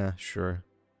 Yeah, sure.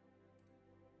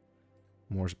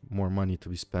 More money to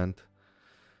be spent.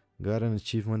 Got an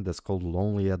achievement that's called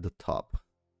Lonely at the Top.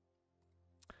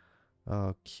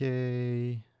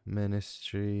 Okay.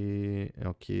 Ministry.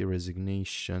 Okay,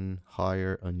 resignation.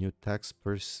 Hire a new tax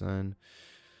person.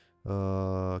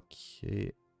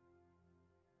 Okay.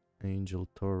 Angel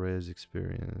Torres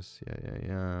experience.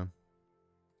 Yeah.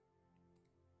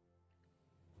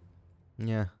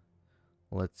 Yeah.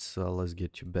 Let's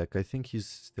get you back. I think he's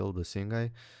still the same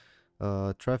guy.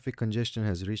 Traffic congestion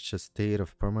has reached a state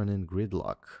of permanent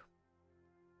gridlock.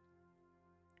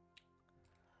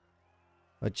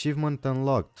 Achievement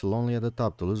unlocked. Lonely at the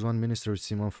Top. To lose one minister would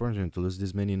seem unfortunate. To lose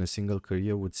this many in a single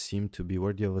career would seem to be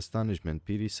worthy of astonishment.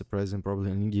 Pity, surprise, and probably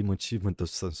an in-game achievement of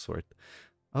some sort.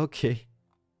 Okay.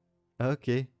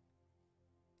 Okay.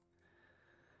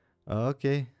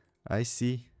 I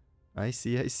see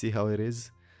how it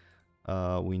is.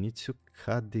 We need to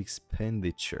cut the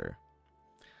expenditure.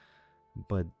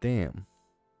 But damn.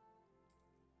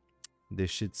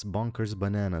 This shit's bonkers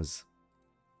bananas.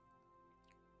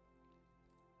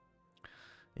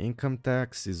 Income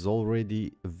tax is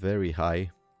already very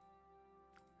high.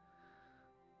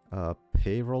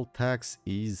 Payroll tax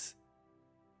is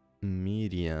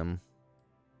medium.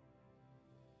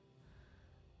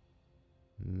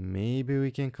 Maybe we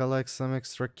can collect some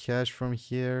extra cash from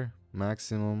here.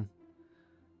 Maximum.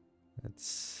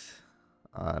 It's...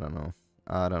 I don't know.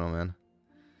 I don't know, man.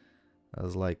 That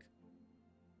was like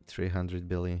 300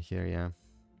 billion here, yeah.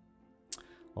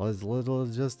 Well, it's little,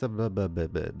 just a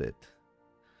bit.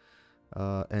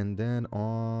 And then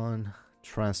on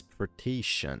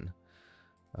transportation,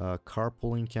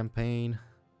 carpooling campaign,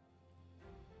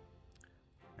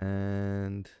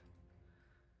 and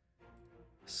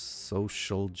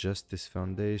social justice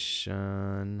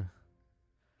foundation,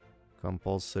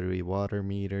 compulsory water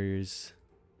meters,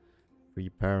 free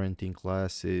parenting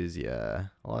classes. Yeah,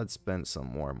 let's spend some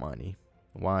more money.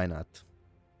 Why not?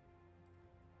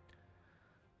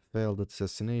 Failed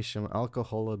assassination,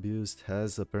 alcohol abuse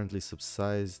has apparently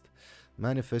subsided,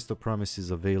 manifesto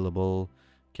promises available,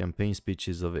 campaign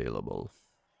speeches available.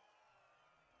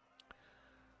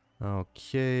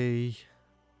 Okay.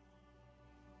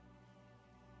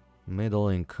 Middle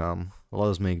income,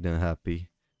 let's make them happy.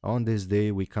 On this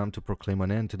day, we come to proclaim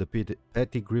an end to the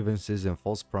petty grievances and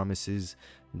false promises,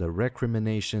 the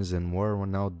recriminations and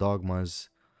worn-out dogmas,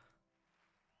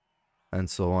 and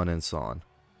so on and so on.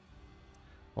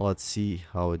 Let's see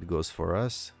how it goes for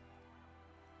us.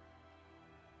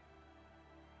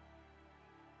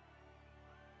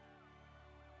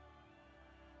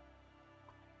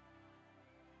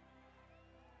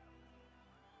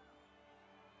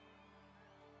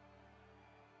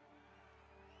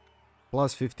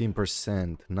 Plus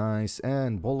 15%, nice,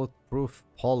 and bulletproof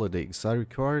politics. Are you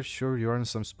quite sure you aren't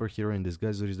some superhero in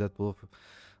disguise, or is that bulletproof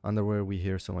underwear we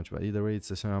hear so much about? Either way, it's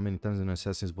the same how many times an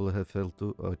assassin's bullet have failed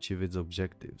to achieve its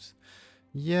objectives.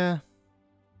 Yeah,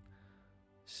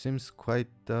 seems quite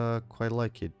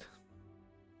like it.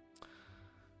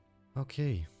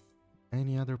 Okay,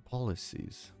 any other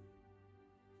policies?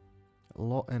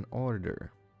 Law and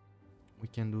order, we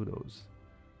can do those.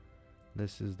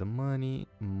 This is the money.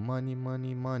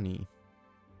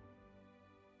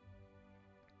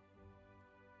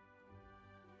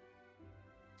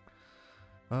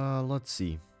 Let's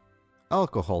see.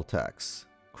 Alcohol tax.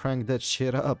 Crank that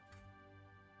shit up.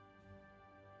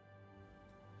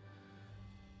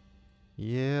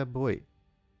 Yeah, boy.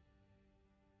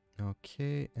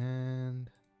 Okay, and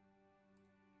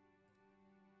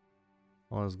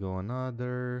let's go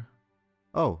another.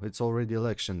 Oh, it's already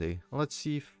election day. Let's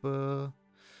see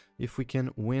if we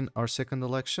can win our second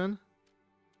election.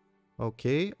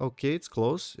 Okay, it's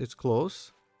close. It's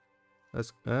close.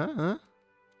 Let's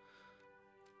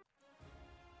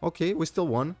Okay, we still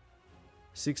won.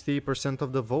 60%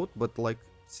 of the vote, but like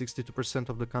 62%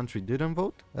 of the country didn't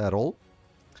vote at all.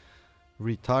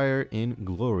 Retire in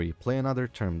glory. Play another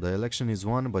term. The election is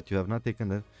won, but you have not taken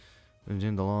the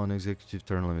law and executive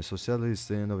term limit. So sadly, it's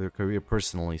the end of your career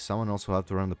personally. Someone else will have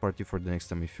to run the party for the next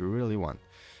time if you really want.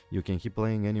 You can keep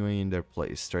playing anyway in their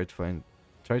place. Try to find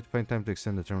time to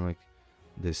extend the term like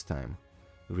this time.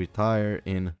 Retire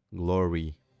in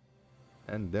glory.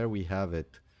 And there we have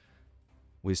it.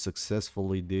 We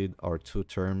successfully did our 2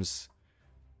 terms,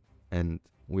 and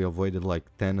we avoided like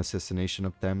 10 assassination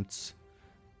attempts,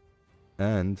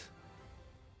 and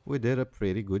we did a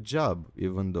pretty good job,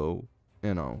 even though,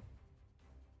 you know,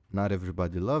 not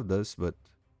everybody loved us, but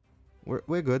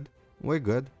we're good. We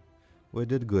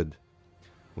did good.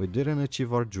 We didn't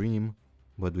achieve our dream,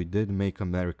 but we did make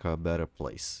America a better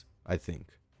place, I think,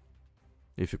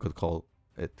 if you could call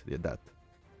it that.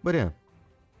 But yeah,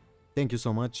 thank you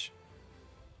so much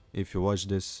if you watch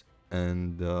this,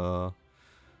 and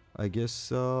I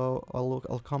guess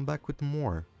I'll come back with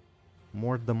more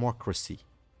democracy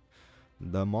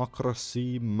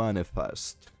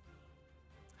manifest.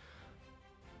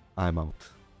 I'm out.